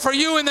the door for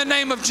you in the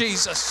name of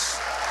Jesus.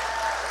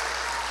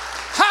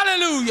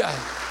 Hallelujah.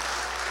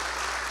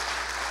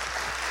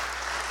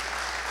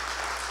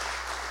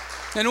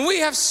 And we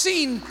have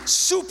seen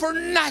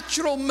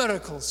supernatural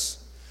miracles,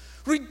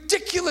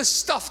 ridiculous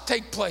stuff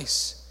take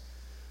place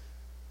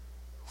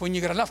when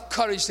you get enough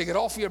courage to get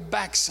off your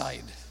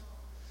backside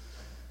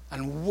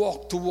and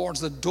walk towards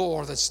the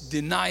door that's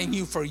denying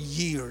you for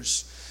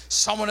years.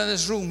 Someone in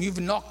this room, you've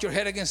knocked your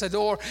head against the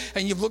door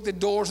and you've looked at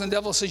doors and the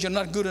devil says you're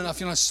not good enough,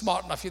 you're not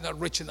smart enough, you're not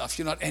rich enough,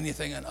 you're not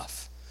anything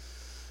enough.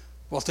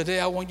 Well, today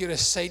I want you to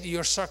say to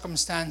your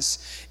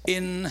circumstance,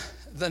 in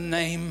the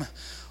name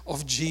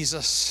of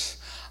Jesus,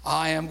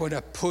 I am going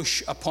to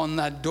push upon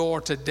that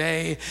door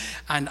today,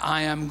 and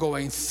I am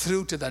going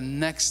through to the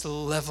next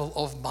level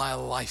of my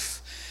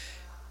life.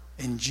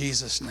 In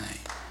Jesus' name.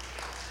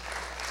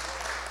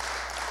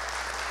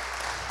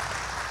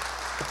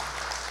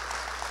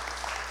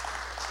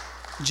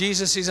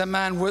 Jesus sees a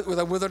man with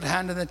a withered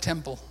hand in the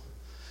temple.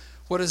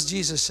 What does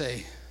Jesus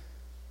say?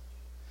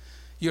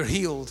 You're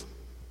healed.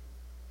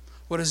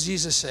 What does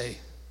Jesus say?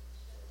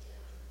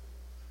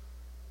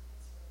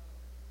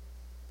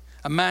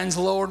 A man's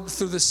lowered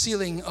through the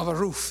ceiling of a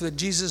roof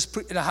that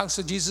in a house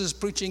that Jesus is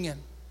preaching in.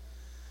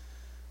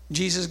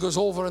 Jesus goes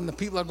over and the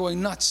people are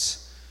going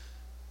nuts.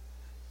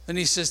 And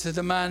he says to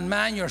the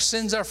man, your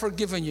sins are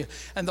forgiven you.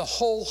 And the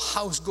whole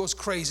house goes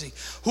crazy.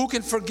 Who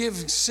can forgive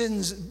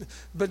sins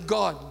but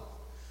God?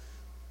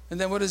 And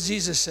then what does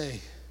Jesus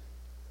say?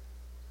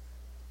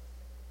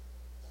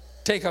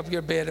 Take up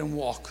your bed and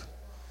walk.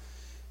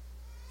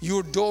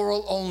 Your door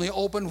will only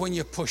open when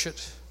you push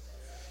it.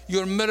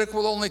 Your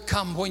miracle will only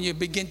come when you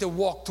begin to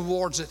walk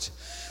towards it.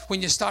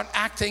 When you start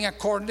acting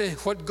according to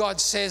what God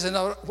says and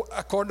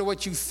according to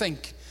what you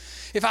think.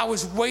 If I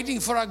was waiting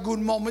for a good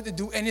moment to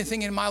do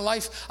anything in my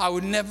life, I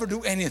would never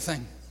do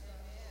anything.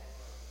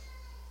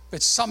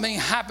 But something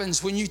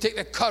happens when you take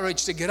the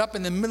courage to get up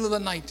in the middle of the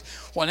night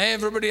when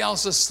everybody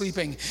else is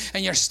sleeping,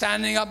 and you're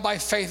standing up by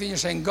faith and you're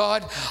saying,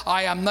 God,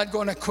 I am not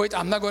going to quit.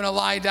 I'm not going to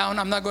lie down.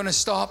 I'm not going to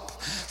stop.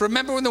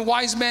 Remember when the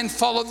wise men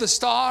followed the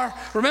star?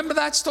 Remember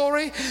that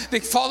story?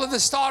 They followed the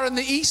star in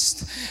the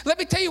east. Let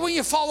me tell you, when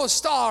you follow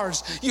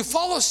stars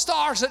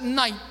at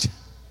night.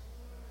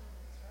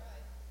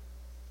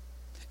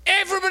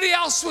 Everybody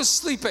else was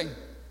sleeping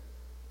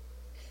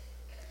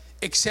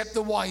except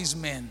the wise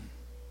men.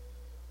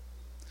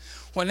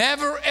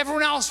 Whenever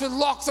everyone else would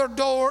lock their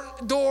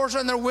doors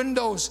and their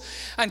windows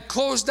and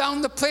close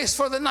down the place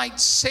for the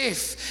night,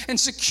 safe and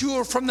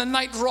secure from the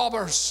night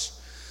robbers,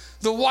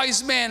 the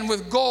wise men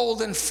with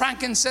gold and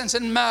frankincense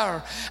and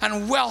myrrh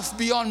and wealth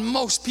beyond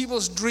most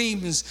people's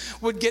dreams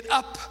would get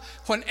up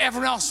when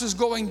everyone else was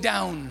going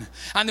down,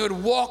 and they would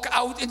walk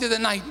out into the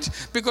night,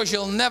 because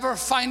you'll never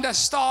find a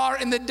star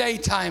in the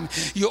daytime.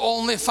 You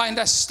only find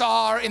a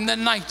star in the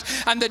night,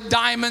 and the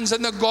diamonds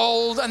and the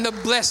gold and the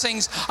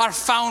blessings are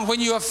found when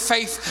you have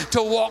faith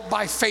to walk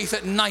by faith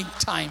at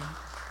nighttime.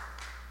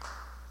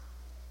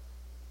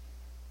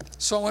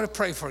 So I want to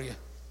pray for you.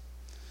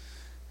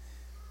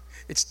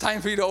 It's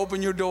time for you to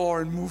open your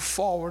door and move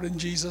forward in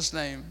Jesus'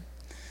 name.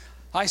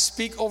 I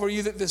speak over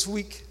you that this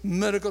week,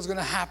 miracles are going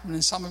to happen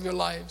in some of your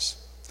lives.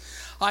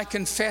 I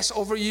confess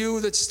over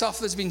you that stuff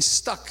that's been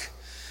stuck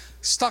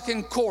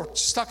in court,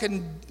 stuck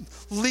in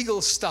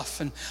legal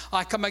stuff, and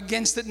I come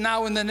against it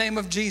now in the name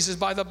of Jesus,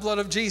 by the blood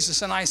of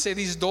Jesus, and I say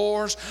these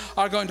doors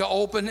are going to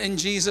open in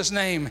Jesus'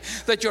 name,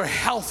 that your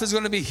health is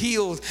going to be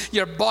healed,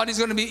 your body's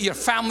going to be, your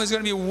family's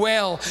going to be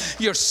well,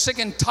 you're sick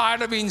and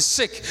tired of being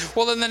sick.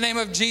 Well, in the name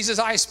of Jesus,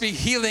 I speak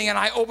healing, and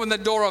I open the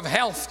door of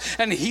health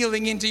and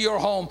healing into your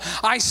home.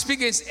 I speak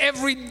against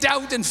every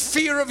doubt and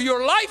fear of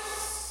your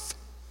life.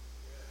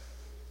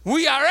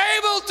 We are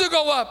able to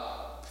go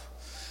up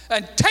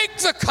and take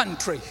the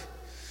country.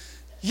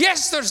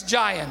 Yes, there's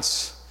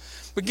giants,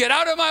 but get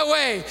out of my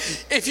way.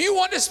 If you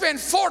want to spend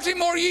 40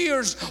 more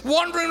years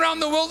wandering around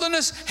the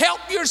wilderness, help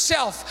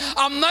yourself.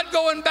 I'm not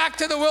going back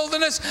to the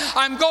wilderness.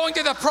 I'm going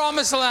to the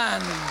promised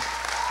land.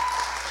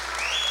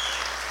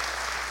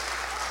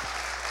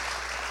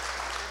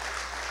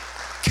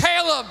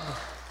 Caleb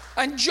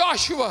and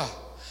Joshua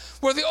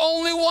were the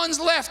only ones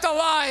left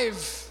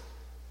alive.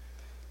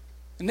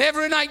 And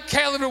every night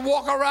Caleb would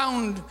walk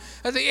around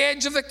at the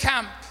edge of the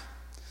camp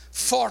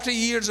 40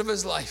 years of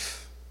his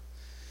life.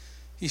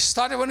 He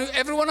started when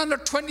everyone under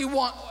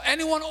 21,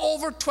 anyone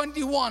over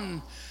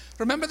 21.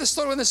 Remember the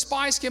story when the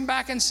spies came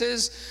back and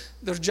says,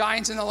 there's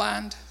giants in the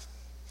land?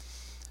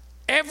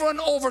 Everyone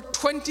over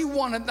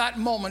 21 at that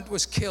moment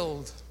was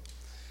killed.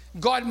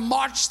 God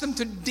marched them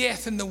to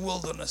death in the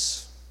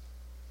wilderness.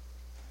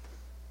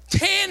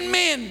 10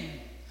 men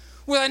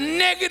with a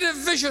negative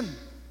vision.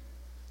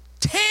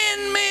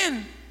 10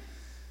 men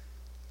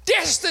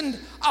destined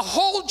a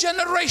whole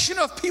generation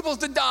of people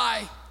to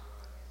die.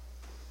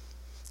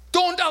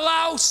 Don't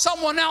allow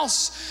someone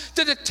else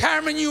to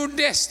determine your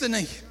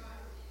destiny.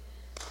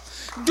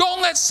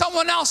 Don't let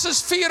someone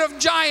else's fear of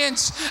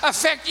giants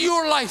affect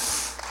your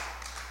life.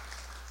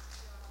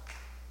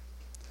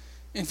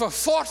 And for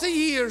 40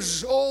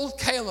 years, old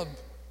Caleb,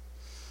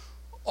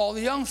 all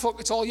the young folk,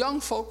 it's all young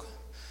folk,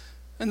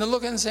 and they're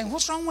looking and saying,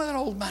 what's wrong with that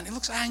old man? He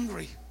looks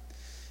angry.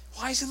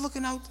 Why is he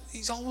looking out?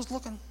 He's always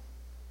looking.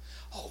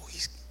 Oh,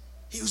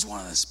 he was one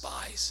of the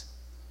spies.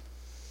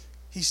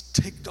 He's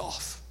ticked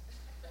off.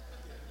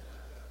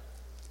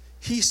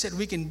 He said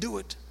we can do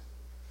it,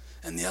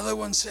 and the other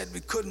one said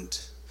we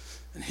couldn't,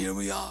 and here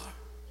we are.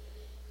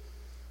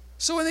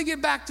 So when they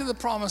get back to the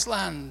promised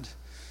land,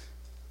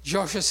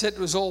 Joshua said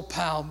to his old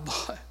pal,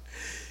 boy,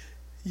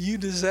 you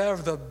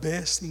deserve the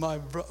best, my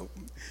bro.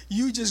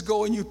 You just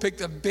go and you pick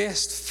the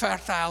best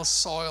fertile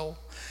soil.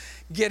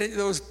 Get into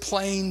those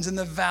plains and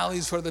the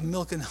valleys where the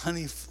milk and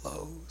honey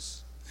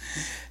flows.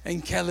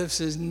 And Caleb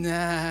says,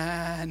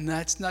 nah,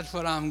 that's not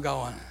where I'm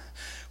going.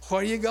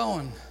 Where are you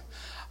going?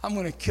 I'm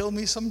going to kill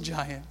me some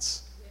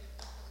giants.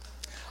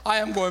 I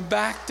am going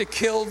back to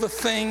kill the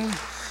thing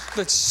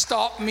that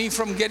stopped me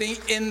from getting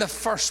in the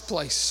first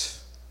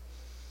place.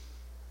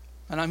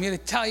 And I'm here to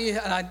tell you,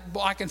 and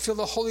I can feel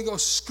the Holy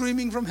Ghost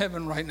screaming from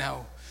heaven right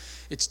now.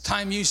 It's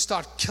time you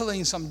start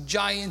killing some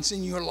giants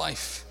in your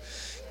life,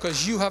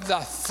 because you have the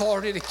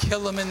authority to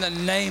kill them in the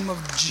name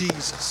of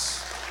Jesus.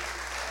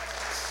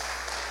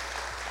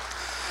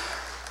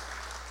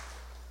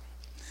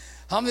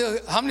 How many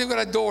have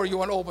got a door you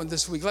want to open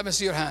this week? Let me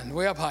see your hand.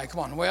 Way up high. Come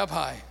on, way up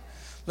high.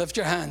 Lift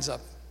your hands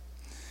up.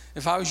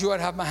 If I was you, I'd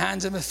have my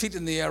hands and my feet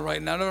in the air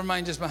right now. Never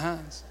mind just my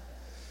hands.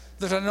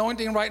 There's an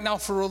anointing right now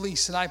for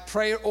release. And I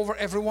pray over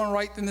everyone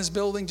right in this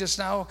building just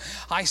now.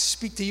 I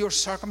speak to your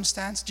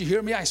circumstance. Do you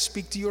hear me? I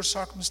speak to your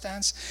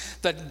circumstance.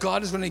 That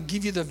God is going to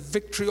give you the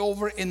victory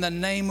over in the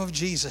name of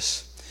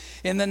Jesus.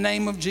 In the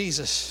name of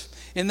Jesus.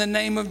 In the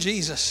name of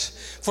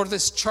Jesus. For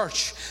this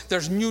church,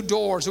 there's new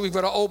doors that we've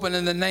got to open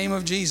in the name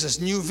of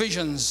Jesus. New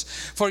visions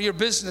for your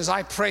business.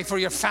 I pray for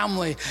your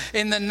family.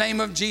 In the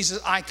name of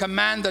Jesus, I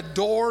command the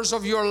doors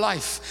of your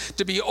life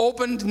to be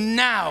opened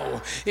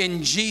now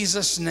in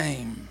Jesus'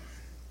 name.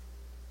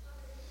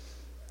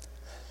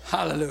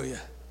 Hallelujah.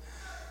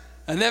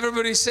 And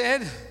everybody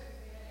said,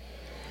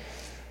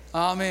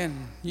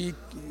 amen. You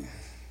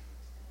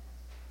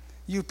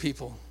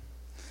people.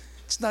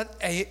 It's not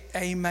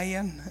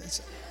amen.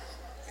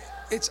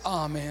 It's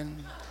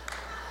amen.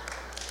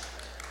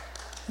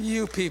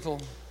 You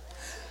people.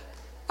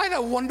 I had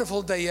a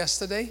wonderful day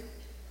yesterday.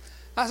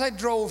 As I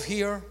drove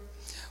here,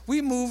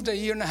 we moved a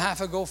year and a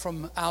half ago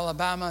from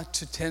Alabama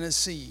to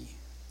Tennessee.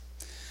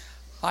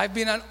 I've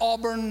been an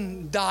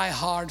Auburn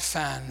die-hard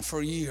fan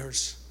for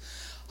years.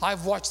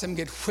 I've watched them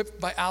get whipped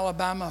by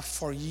Alabama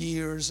for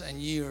years and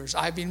years.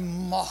 I've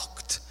been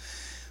mocked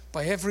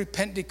by every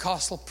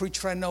Pentecostal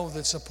preacher I know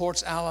that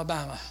supports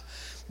Alabama.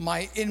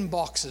 My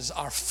inboxes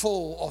are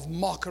full of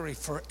mockery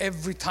for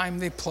every time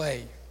they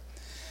play.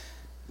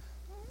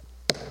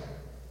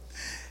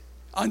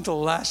 Until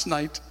last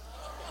night.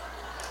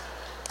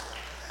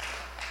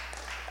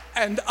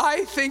 And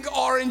I think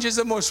orange is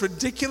the most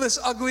ridiculous,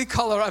 ugly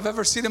color I've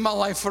ever seen in my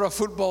life for a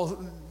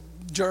football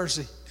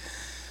jersey.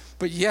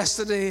 But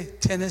yesterday,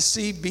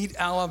 Tennessee beat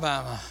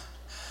Alabama.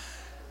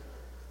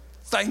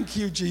 Thank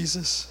you,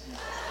 Jesus.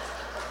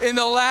 In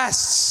the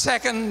last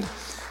second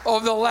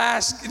of the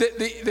last,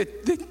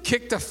 they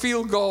kicked a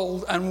field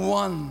goal and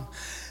won.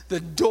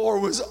 The door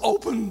was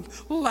open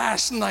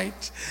last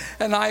night.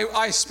 And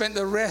I spent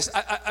the rest,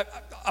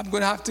 I'm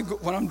going to have to go,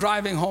 when I'm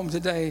driving home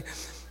today,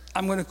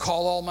 I'm going to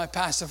call all my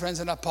pastor friends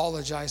and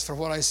apologize for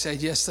what I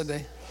said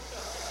yesterday.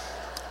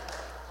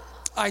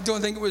 I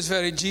don't think it was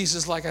very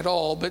Jesus-like at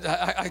all, but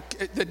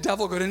the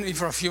devil got into me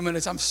for a few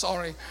minutes. I'm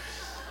sorry.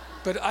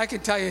 But I can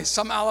tell you,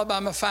 some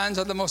Alabama fans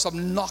are the most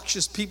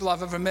obnoxious people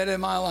I've ever met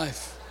in my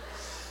life.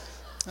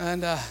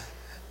 And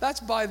that's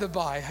by the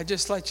by. I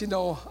just let you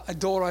know a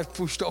door I've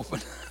pushed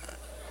open.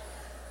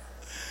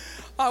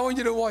 I want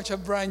you to watch a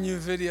brand new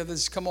video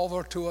that's come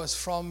over to us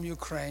from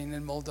Ukraine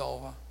and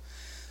Moldova.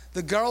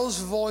 The girl's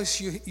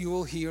voice you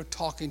will hear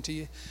talking to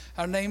you,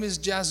 her name is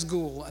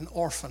Jazgul, an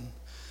orphan.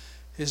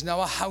 Is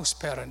now a house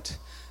parent.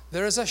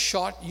 There is a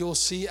shot, you'll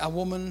see a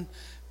woman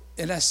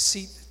in a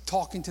seat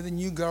talking to the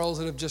new girls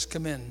that have just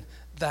come in.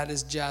 That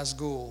is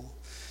Jazgul.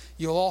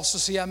 You'll also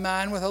see a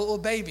man with a little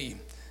baby.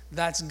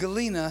 That's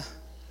Galina,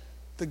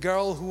 the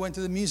girl who went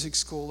to the music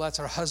school. That's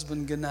her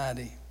husband,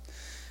 Gennady.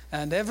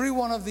 And every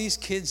one of these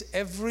kids,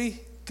 every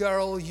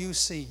girl you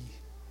see,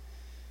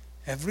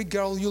 every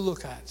girl you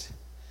look at,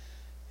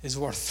 is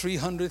worth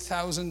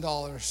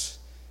 $300,000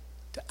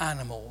 to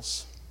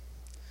animals.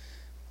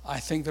 I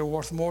think they're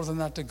worth more than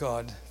that to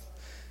God.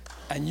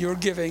 And your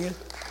giving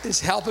is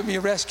helping me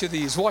rescue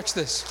these. Watch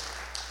this.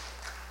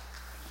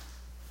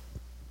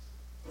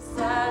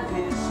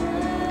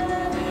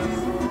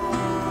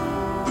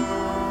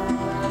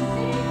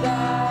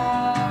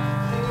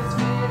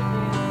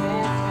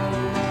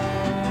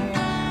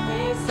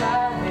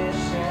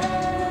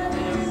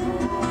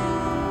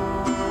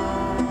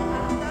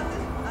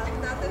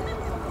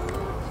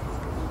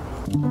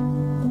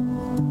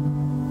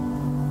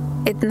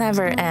 It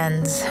never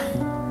ends.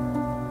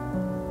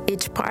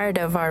 Each part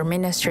of our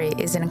ministry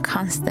is in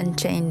constant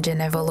change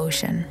and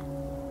evolution.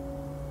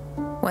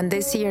 When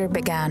this year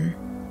began,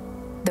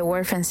 the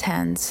Orphans'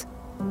 Hands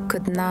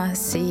could not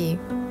see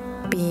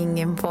being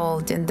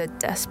involved in the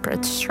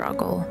desperate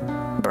struggle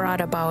brought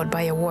about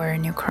by a war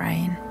in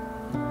Ukraine.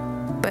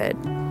 But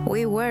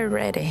we were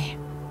ready.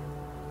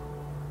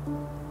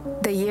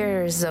 The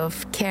years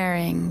of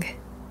caring,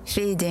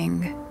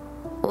 feeding,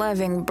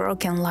 loving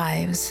broken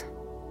lives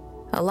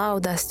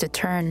allowed us to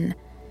turn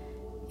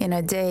in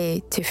a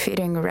day to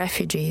feeding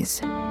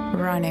refugees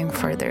running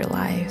for their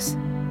lives.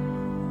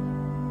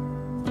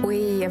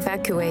 We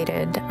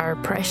evacuated our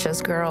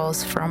precious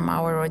girls from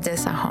our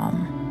Odessa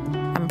home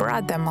and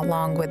brought them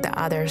along with the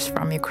others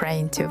from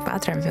Ukraine to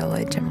Vatra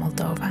village in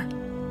Moldova.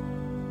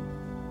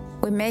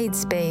 We made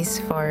space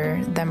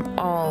for them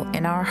all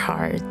in our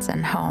hearts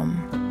and home.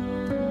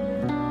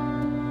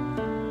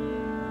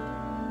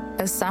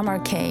 As summer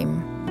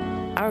came,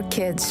 our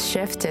kids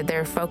shifted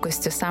their focus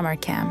to summer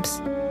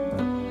camps.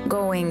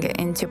 Going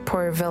into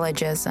poor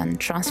villages and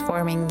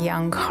transforming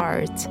young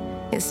hearts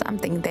is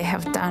something they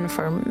have done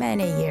for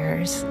many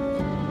years.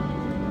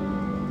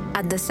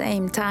 At the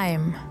same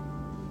time,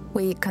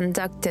 we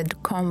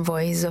conducted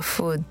convoys of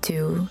food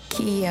to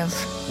Kiev,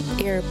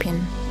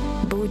 Irpin,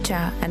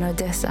 Bucha, and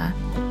Odessa,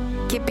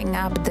 keeping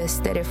up the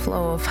steady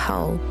flow of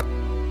help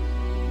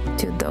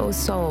to those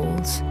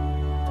souls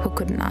who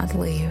could not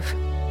leave.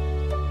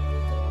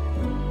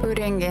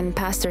 Putting in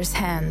pastors'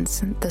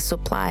 hands the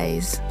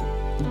supplies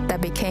that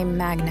became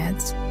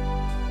magnets,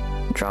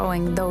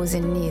 drawing those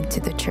in need to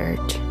the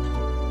church.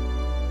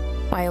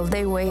 While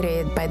they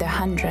waited by the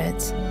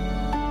hundreds,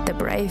 the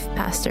brave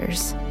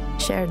pastors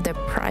shared the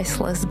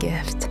priceless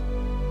gift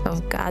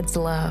of God's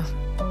love.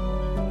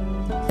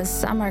 As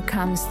summer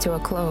comes to a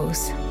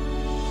close,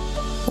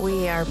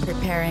 we are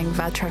preparing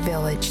Vatra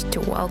village to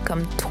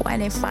welcome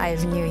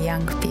 25 new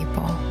young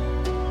people.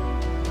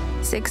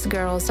 6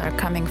 girls are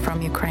coming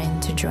from Ukraine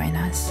to join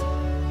us.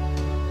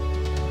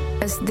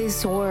 As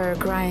this war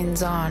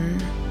grinds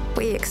on,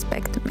 we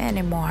expect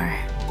many more.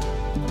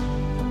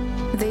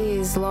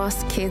 These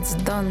lost kids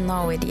don't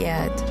know it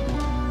yet,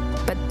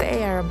 but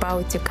they are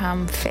about to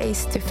come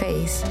face to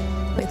face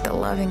with the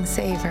loving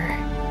Savior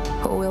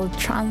who will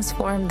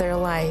transform their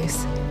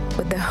lives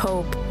with the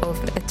hope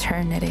of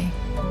eternity.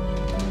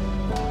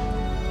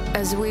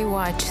 As we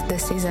watch the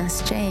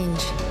seasons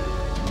change,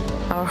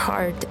 our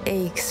heart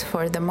aches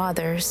for the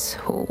mothers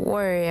who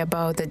worry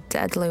about the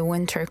deadly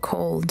winter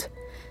cold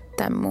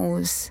that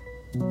moves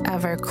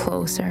ever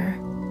closer.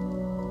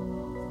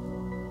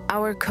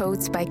 Our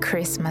Coats by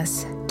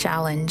Christmas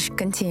challenge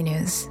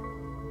continues.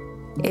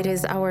 It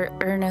is our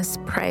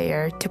earnest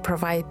prayer to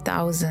provide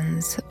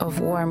thousands of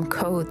warm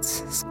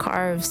coats,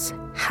 scarves,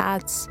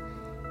 hats,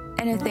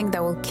 anything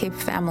that will keep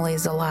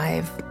families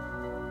alive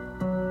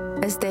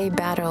as they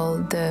battle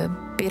the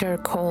bitter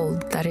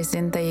cold that is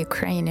in the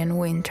Ukrainian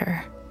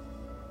winter.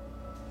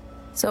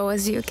 So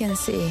as you can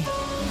see,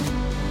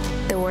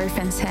 the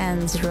Orphan's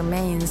Hands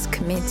remains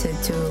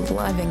committed to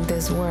loving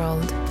this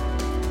world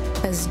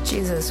as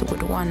Jesus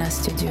would want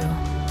us to do.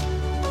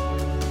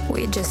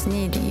 We just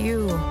need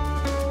you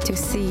to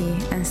see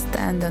and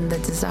stand on the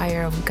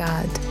desire of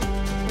God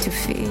to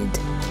feed,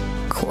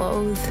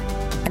 clothe,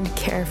 and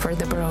care for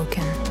the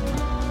broken.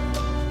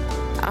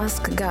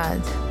 Ask God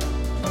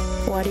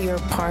what your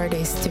part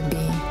is to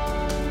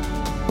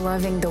be,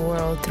 loving the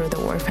world through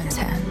the Orphan's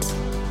Hands.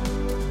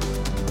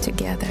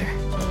 Together.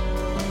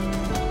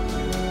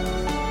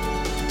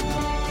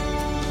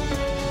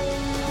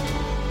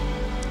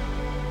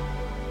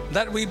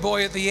 That wee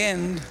boy at the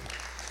end,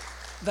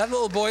 that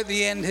little boy at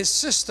the end, his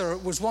sister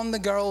was one of the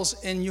girls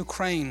in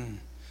Ukraine.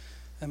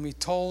 And we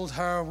told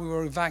her we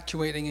were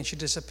evacuating and she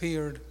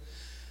disappeared.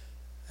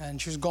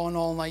 And she was gone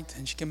all night.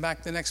 And she came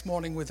back the next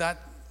morning with that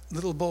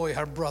little boy,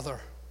 her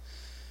brother.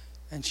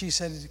 And she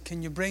said,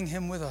 can you bring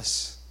him with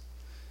us?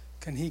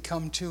 Can he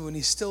come too? And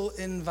he's still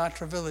in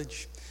Vatra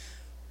village.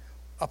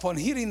 Upon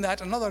hearing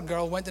that, another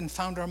girl went and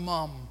found her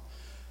mom,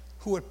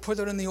 who had put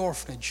her in the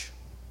orphanage.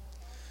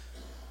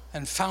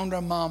 And found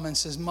her mom and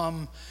says,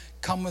 Mom,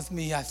 come with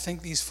me. I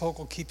think these folk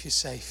will keep you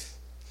safe.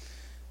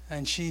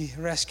 And she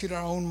rescued her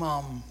own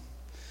mom.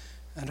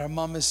 And her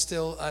mom is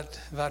still at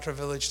Vatra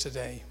village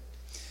today.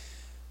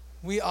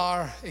 We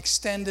are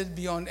extended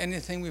beyond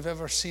anything we've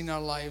ever seen in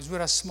our lives.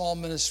 We're a small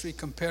ministry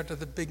compared to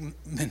the big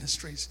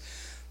ministries.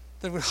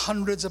 There were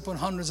hundreds upon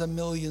hundreds of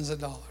millions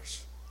of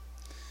dollars.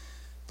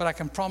 But I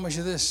can promise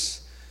you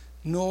this,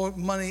 no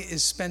money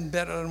is spent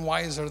better and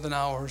wiser than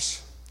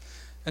ours,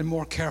 and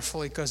more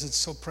carefully because it's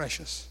so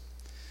precious.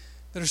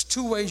 There's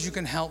 2 ways you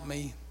can help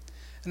me.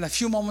 In a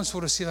few moments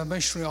we'll receive a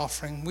missionary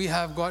offering. We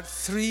have got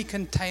 3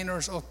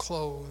 containers of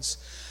clothes.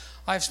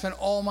 I've spent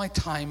all my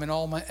time and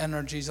all my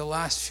energies the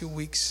last few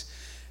weeks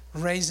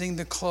raising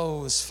the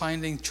clothes,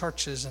 finding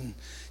churches and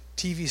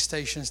TV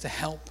stations to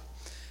help.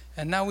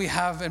 And now we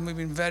have, and we've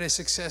been very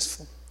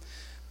successful.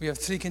 We have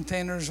 3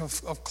 containers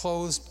of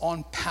clothes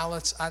on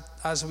pallets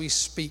as we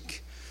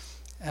speak.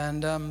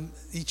 And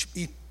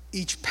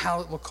each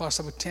pallet will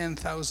cost about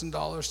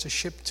 $10,000 to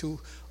ship to.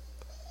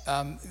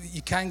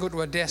 You can go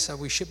to Odessa.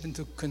 We ship them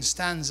to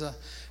Constanza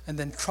and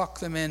then truck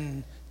them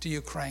in to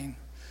Ukraine.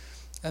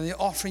 And the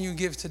offering you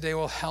give today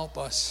will help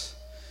us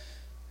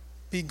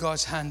be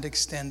God's hand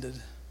extended.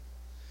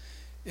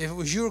 If it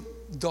was your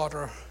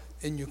daughter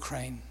in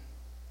Ukraine,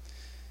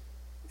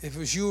 if it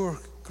was your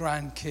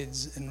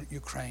grandkids in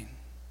Ukraine,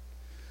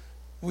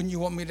 wouldn't you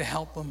want me to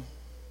help them?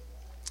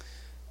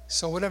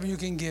 So whatever you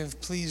can give,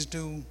 please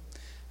do.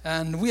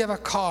 And we have a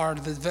card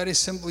that very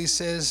simply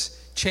says,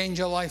 change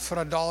your life for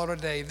 $1 a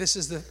day. This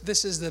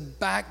is the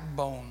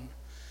backbone.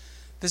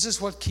 This is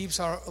what keeps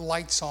our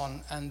lights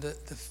on and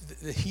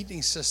the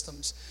heating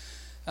systems.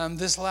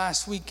 This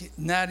last week,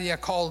 Nadia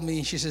called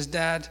me. She says,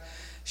 Dad,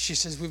 she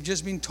says, we've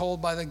just been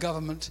told by the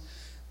government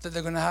that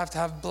they're going to have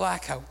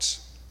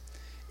blackouts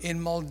in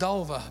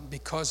Moldova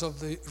because of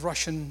the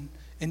Russian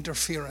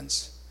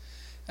interference.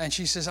 And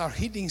she says, our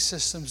heating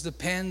systems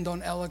depend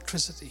on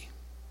electricity.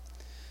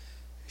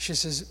 She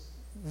says,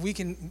 we're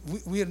going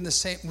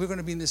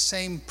to be in the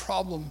same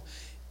problem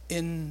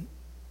in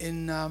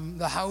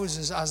the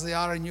houses as they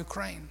are in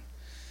Ukraine.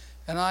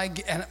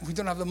 And we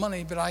don't have the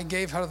money, but I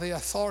gave her the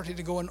authority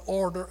to go and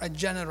order a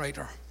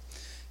generator,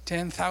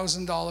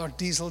 $10,000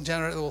 diesel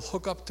generator that will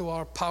hook up to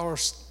our power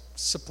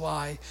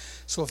supply.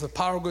 So if the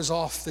power goes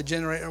off, the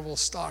generator will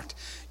start.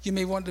 You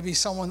may want to be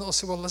someone that will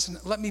say, well, listen,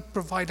 let me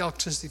provide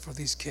electricity for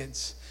these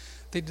kids.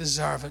 They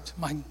deserve it.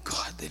 My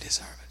God, they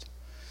deserve it.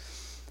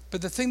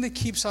 But the thing that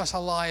keeps us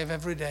alive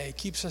every day,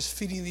 keeps us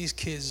feeding these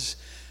kids,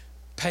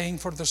 paying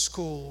for their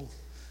school,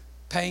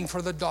 paying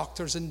for the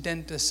doctors and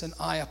dentists and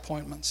eye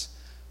appointments,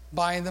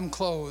 buying them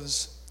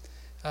clothes.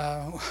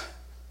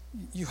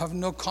 You have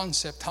no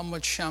concept how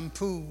much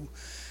shampoo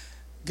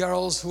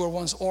girls who were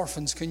once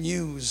orphans can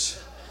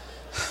use.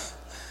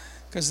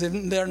 Because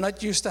they're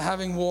not used to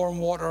having warm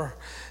water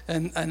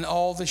and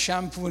all the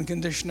shampoo and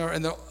conditioner.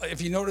 And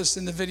if you notice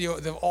in the video,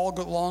 they've all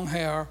got long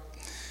hair.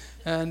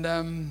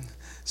 And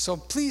so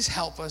please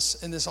help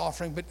us in this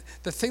offering. But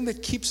the thing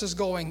that keeps us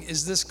going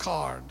is this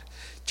card,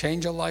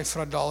 Change Your Life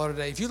for $1 a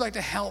day. If you'd like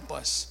to help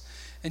us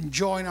and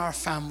join our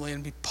family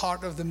and be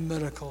part of the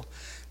miracle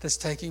that's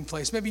taking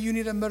place. Maybe you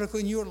need a miracle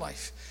in your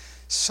life.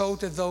 Sow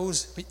to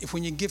those.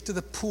 When you give to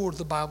the poor,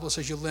 the Bible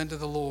says you lend to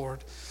the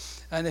Lord.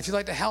 And if you'd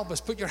like to help us,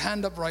 put your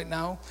hand up right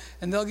now,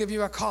 and they'll give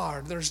you a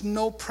card. There's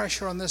no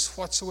pressure on this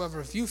whatsoever.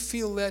 If you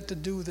feel led to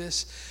do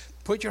this,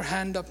 put your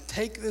hand up,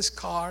 take this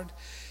card,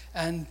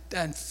 and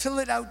fill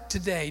it out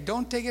today.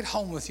 Don't take it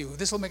home with you.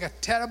 This will make a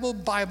terrible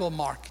Bible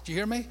mark. Do you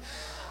hear me?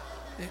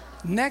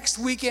 Next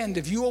weekend,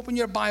 if you open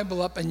your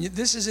Bible up and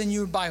this is in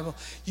your Bible,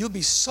 you'll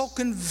be so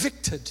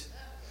convicted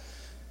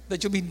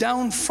that you'll be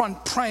down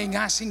front praying,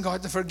 asking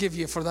God to forgive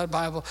you for that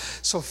Bible.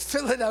 So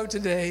fill it out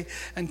today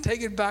and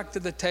take it back to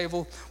the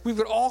table. We've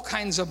got all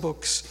kinds of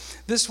books.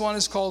 This one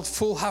is called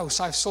Full House.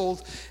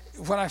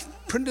 When I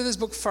printed this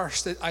book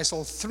first, I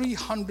sold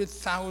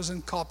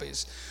 300,000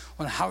 copies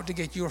on how to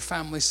get your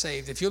family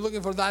saved. If you're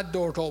looking for that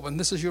door to open,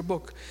 this is your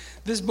book.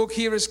 This book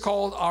here is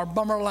called Our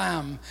Bummer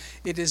Lamb.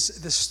 It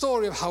is the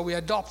story of how we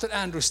adopted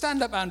Andrew.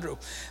 Stand up, Andrew.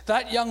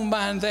 That young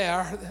man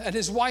there, and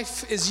his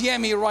wife is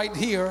Yemi right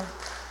here.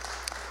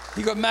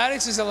 He got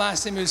married since the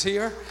last time he was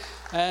here.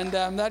 And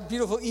that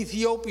beautiful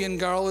Ethiopian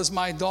girl is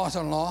my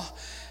daughter-in-law.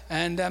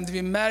 And they've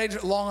been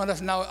married long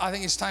enough now, I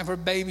think it's time for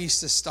babies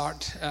to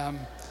start.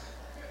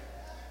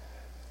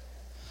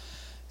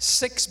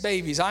 6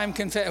 babies. I'm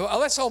confessing. Well,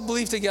 let's all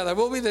believe together.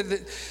 We'll be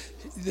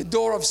the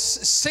door of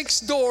 6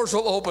 doors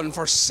will open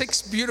for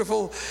 6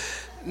 beautiful.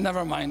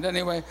 Never mind.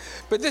 Anyway,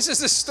 but this is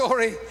the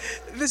story.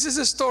 This is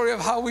the story of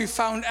how we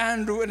found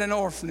Andrew in an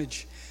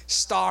orphanage,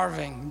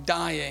 starving,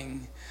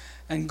 dying,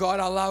 and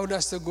God allowed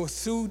us to go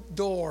through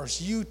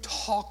doors. You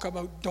talk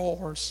about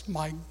doors,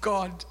 my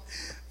God.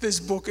 This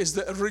book is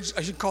the original.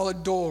 I should call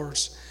it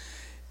Doors.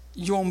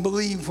 You won't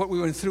believe what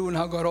we went through and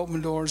how God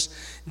opened doors.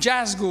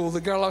 Jazgul,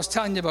 the girl I was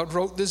telling you about,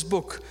 wrote this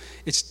book.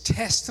 It's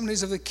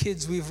testimonies of the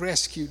kids we've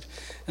rescued.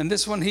 And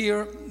this one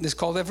here is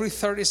called Every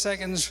 30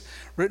 Seconds,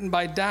 written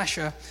by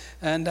Dasha.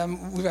 And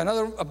we've got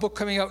a book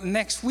coming out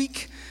next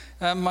week.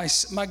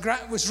 Was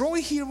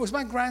Rowie here? Was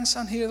my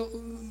grandson here?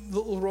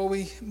 Little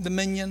Rowie, the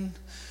minion.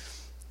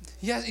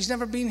 Yeah, he's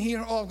never been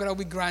here. Oh, I've got a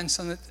wee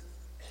grandson.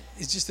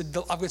 It's just I've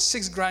got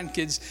 6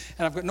 grandkids,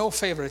 and I've got no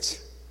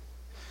favorites.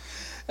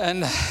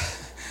 And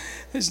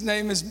his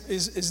name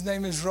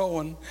is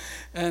Rowan,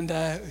 and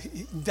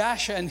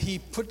Dasha and he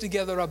put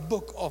together a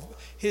book of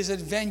his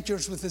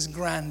adventures with his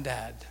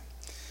granddad.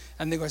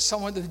 And they got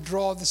someone to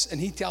draw this, and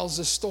he tells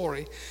the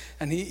story.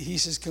 And he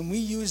says, can we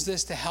use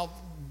this to help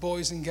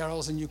boys and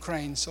girls in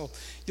Ukraine? So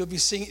you'll be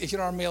seeing, if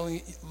you're on our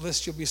mailing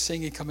list, you'll be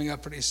seeing it coming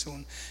up pretty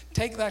soon.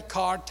 Take that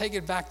card, take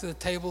it back to the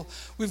table.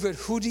 We've got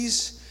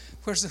hoodies.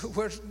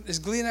 Where is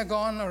Gleena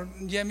gone or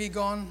Yemi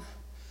gone?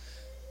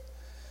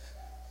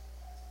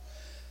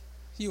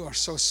 You are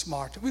so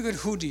smart. We've got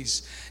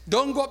hoodies.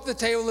 Don't go up to the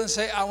table and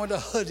say, I want a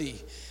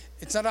hoodie.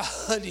 It's not a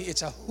hoodie,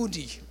 it's a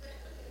hoodie.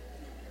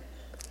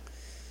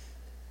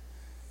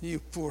 You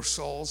poor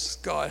souls.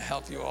 God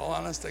help you all,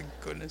 honest to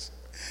goodness.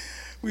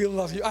 We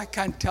love you. I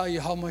can't tell you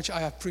how much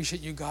I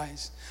appreciate you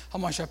guys, how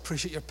much I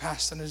appreciate your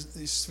pastor and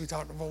his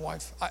sweetheart of a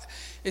wife.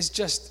 It's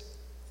just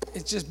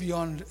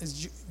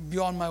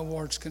beyond my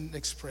words can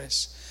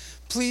express.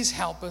 Please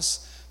help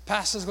us.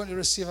 Pastor's going to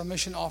receive a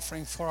mission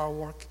offering for our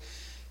work.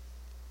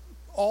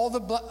 All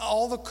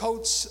the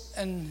coats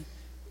and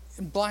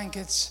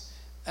blankets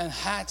and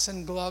hats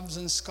and gloves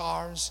and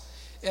scarves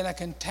in a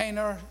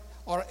container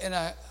or in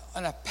a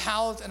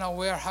pallet in a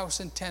warehouse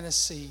in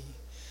Tennessee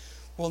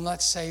will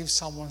not save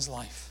someone's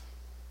life.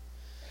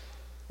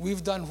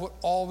 We've done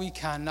all we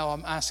can. Now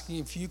I'm asking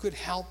if you could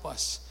help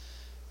us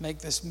make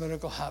this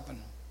miracle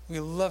happen. We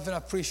love and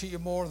appreciate you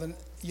more than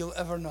you'll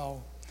ever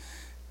know.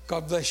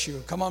 God bless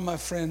you. Come on, my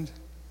friend.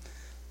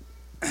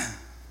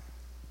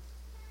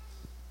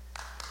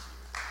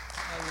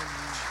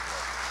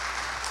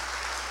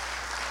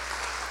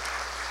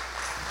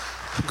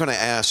 I'm going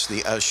to ask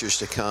the ushers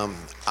to come.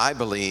 I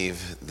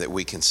believe that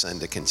we can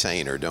send a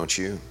container, don't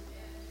you?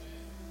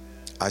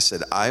 I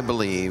said, I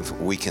believe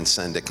we can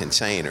send a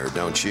container,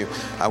 don't you?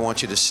 I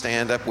want you to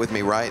stand up with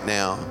me right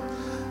now.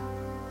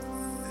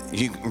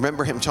 You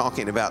remember him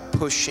talking about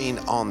pushing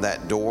on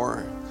that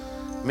door?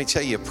 Let me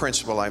tell you a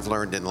principle I've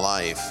learned in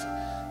life,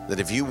 that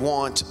if you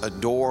want a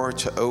door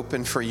to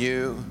open for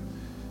you,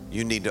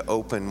 you need to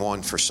open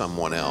one for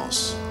someone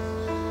else.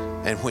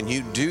 And when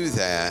you do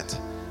that,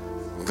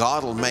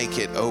 God will make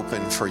it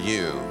open for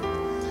you.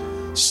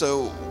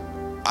 So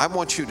I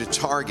want you to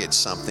target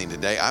something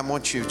today. I don't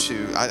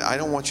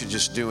want you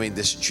just doing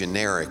this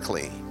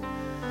generically.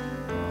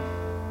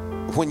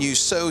 When you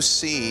sow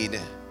seed,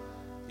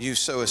 you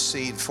sow a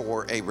seed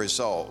for a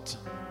result.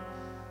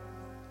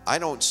 I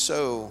don't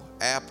sow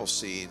apple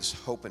seeds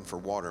hoping for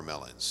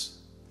watermelons.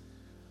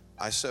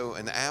 I sow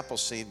an apple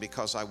seed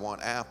because I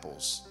want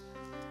apples.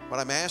 What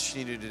I'm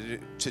asking you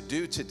to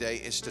do today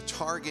is to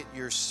target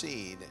your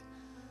seed.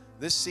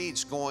 This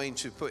seed's going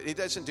to it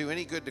doesn't do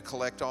any good to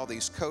collect all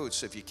these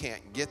coats if you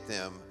can't get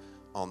them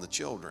on the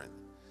children,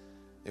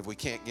 if we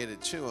can't get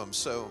it to them.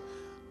 So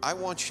I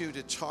want you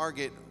to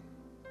target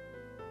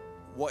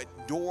what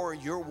door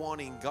you're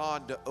wanting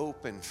God to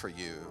open for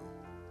you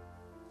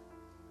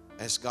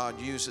as God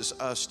uses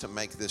us to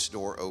make this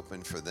door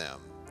open for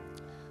them.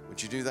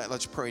 Would you do that?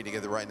 Let's pray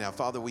together right now.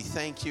 Father, we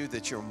thank you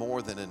that you're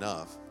more than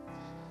enough.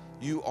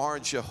 You are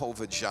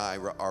Jehovah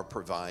Jireh, our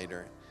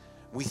provider.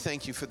 We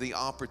thank you for the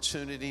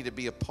opportunity to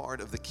be a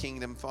part of the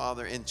kingdom,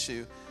 Father, and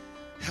to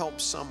help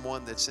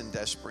someone that's in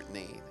desperate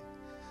need.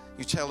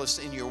 You tell us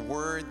in your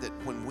word that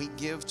when we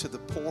give to the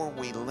poor,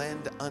 we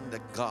lend unto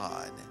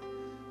God,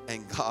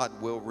 and God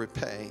will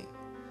repay.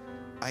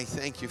 I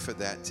thank you for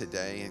that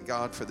today. And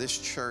God, for this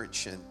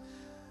church and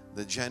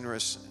the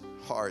generous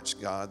hearts,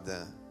 God,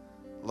 the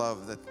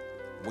love that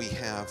we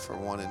have for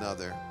one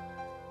another.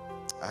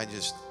 I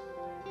just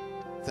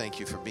thank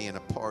you for being a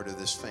part of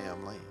this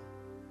family.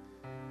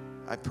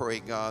 I pray,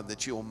 God,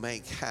 that you'll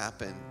make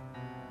happen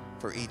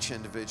for each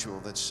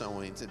individual that's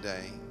sowing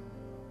today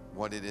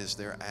what it is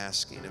they're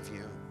asking of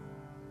you.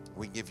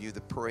 We give you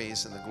the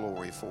praise and the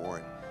glory for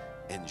it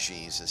in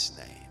Jesus'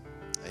 name.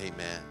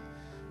 Amen.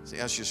 So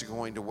the ushers are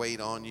going to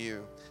wait on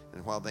you,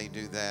 and while they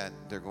do that,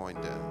 they're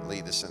going to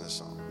lead us in a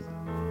song.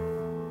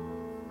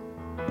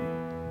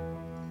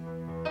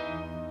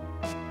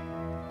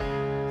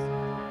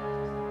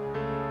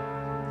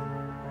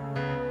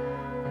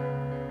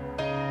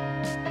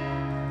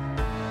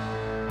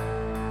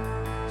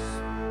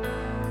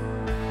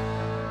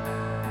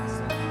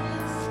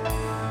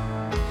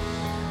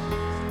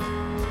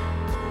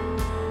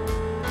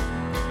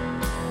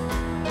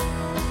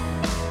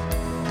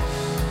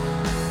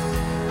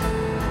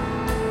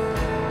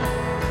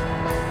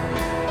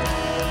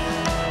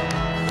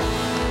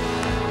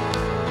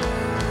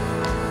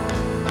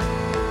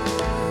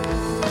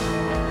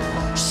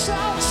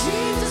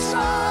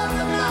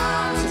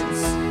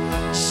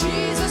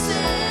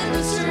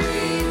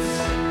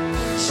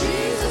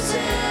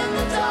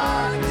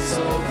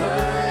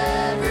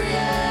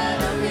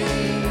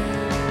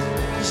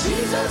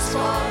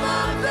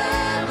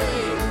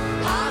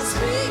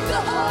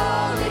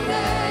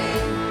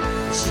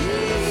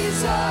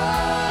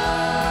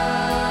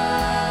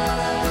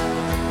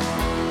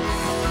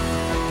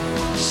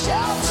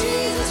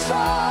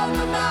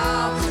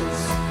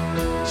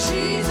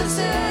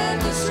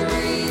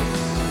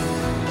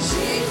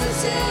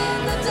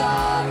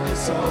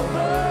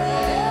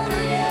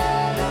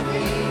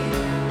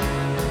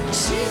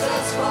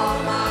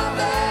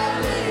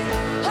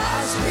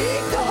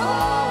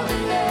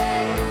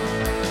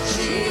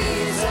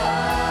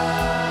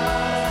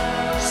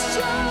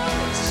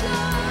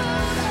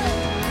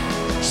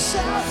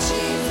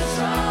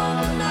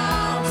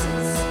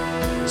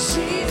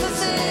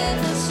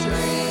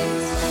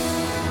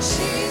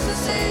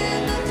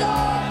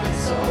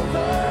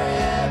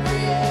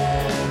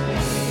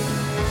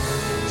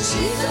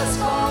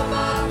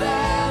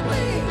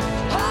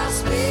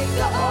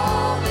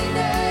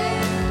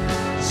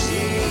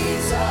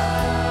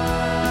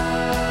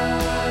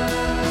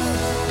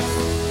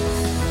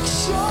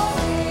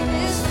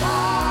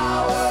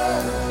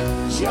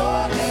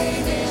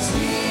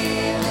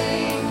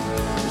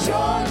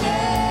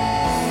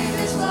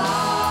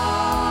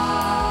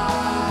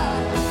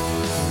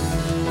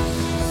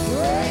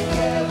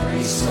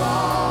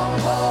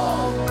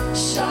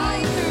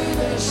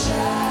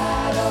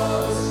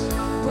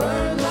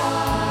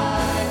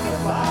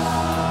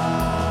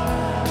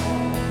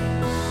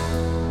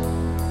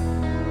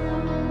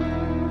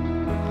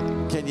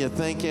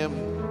 Thank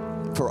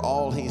him for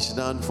all he's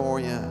done for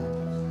you.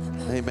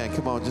 Amen.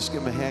 Come on, just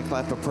give him a hand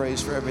clap of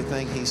praise for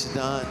everything he's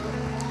done.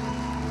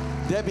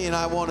 Debbie and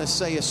I want to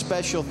say a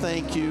special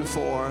thank you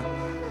for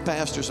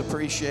Pastor's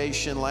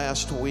appreciation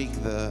last week.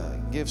 The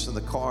gifts and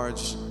the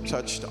cards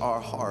touched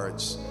our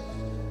hearts.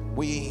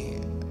 We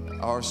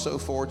are so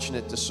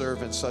fortunate to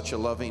serve in such a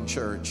loving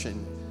church,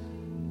 and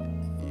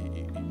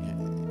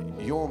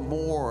you're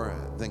more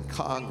than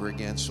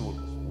congregants.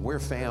 We're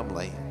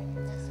family.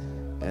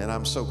 And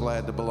I'm so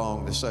glad to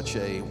belong to such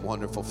a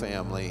wonderful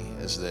family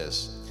as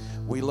this.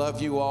 We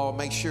love you all.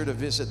 Make sure to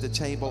visit the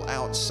table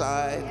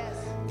outside.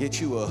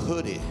 Get you a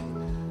hoodie.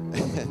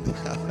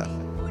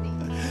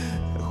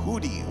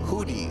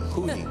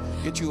 Hoodie.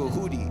 Get you a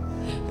hoodie.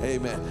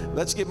 Amen.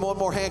 Let's give one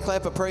more hand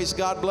clap of praise.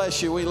 God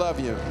bless you. We love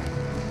you.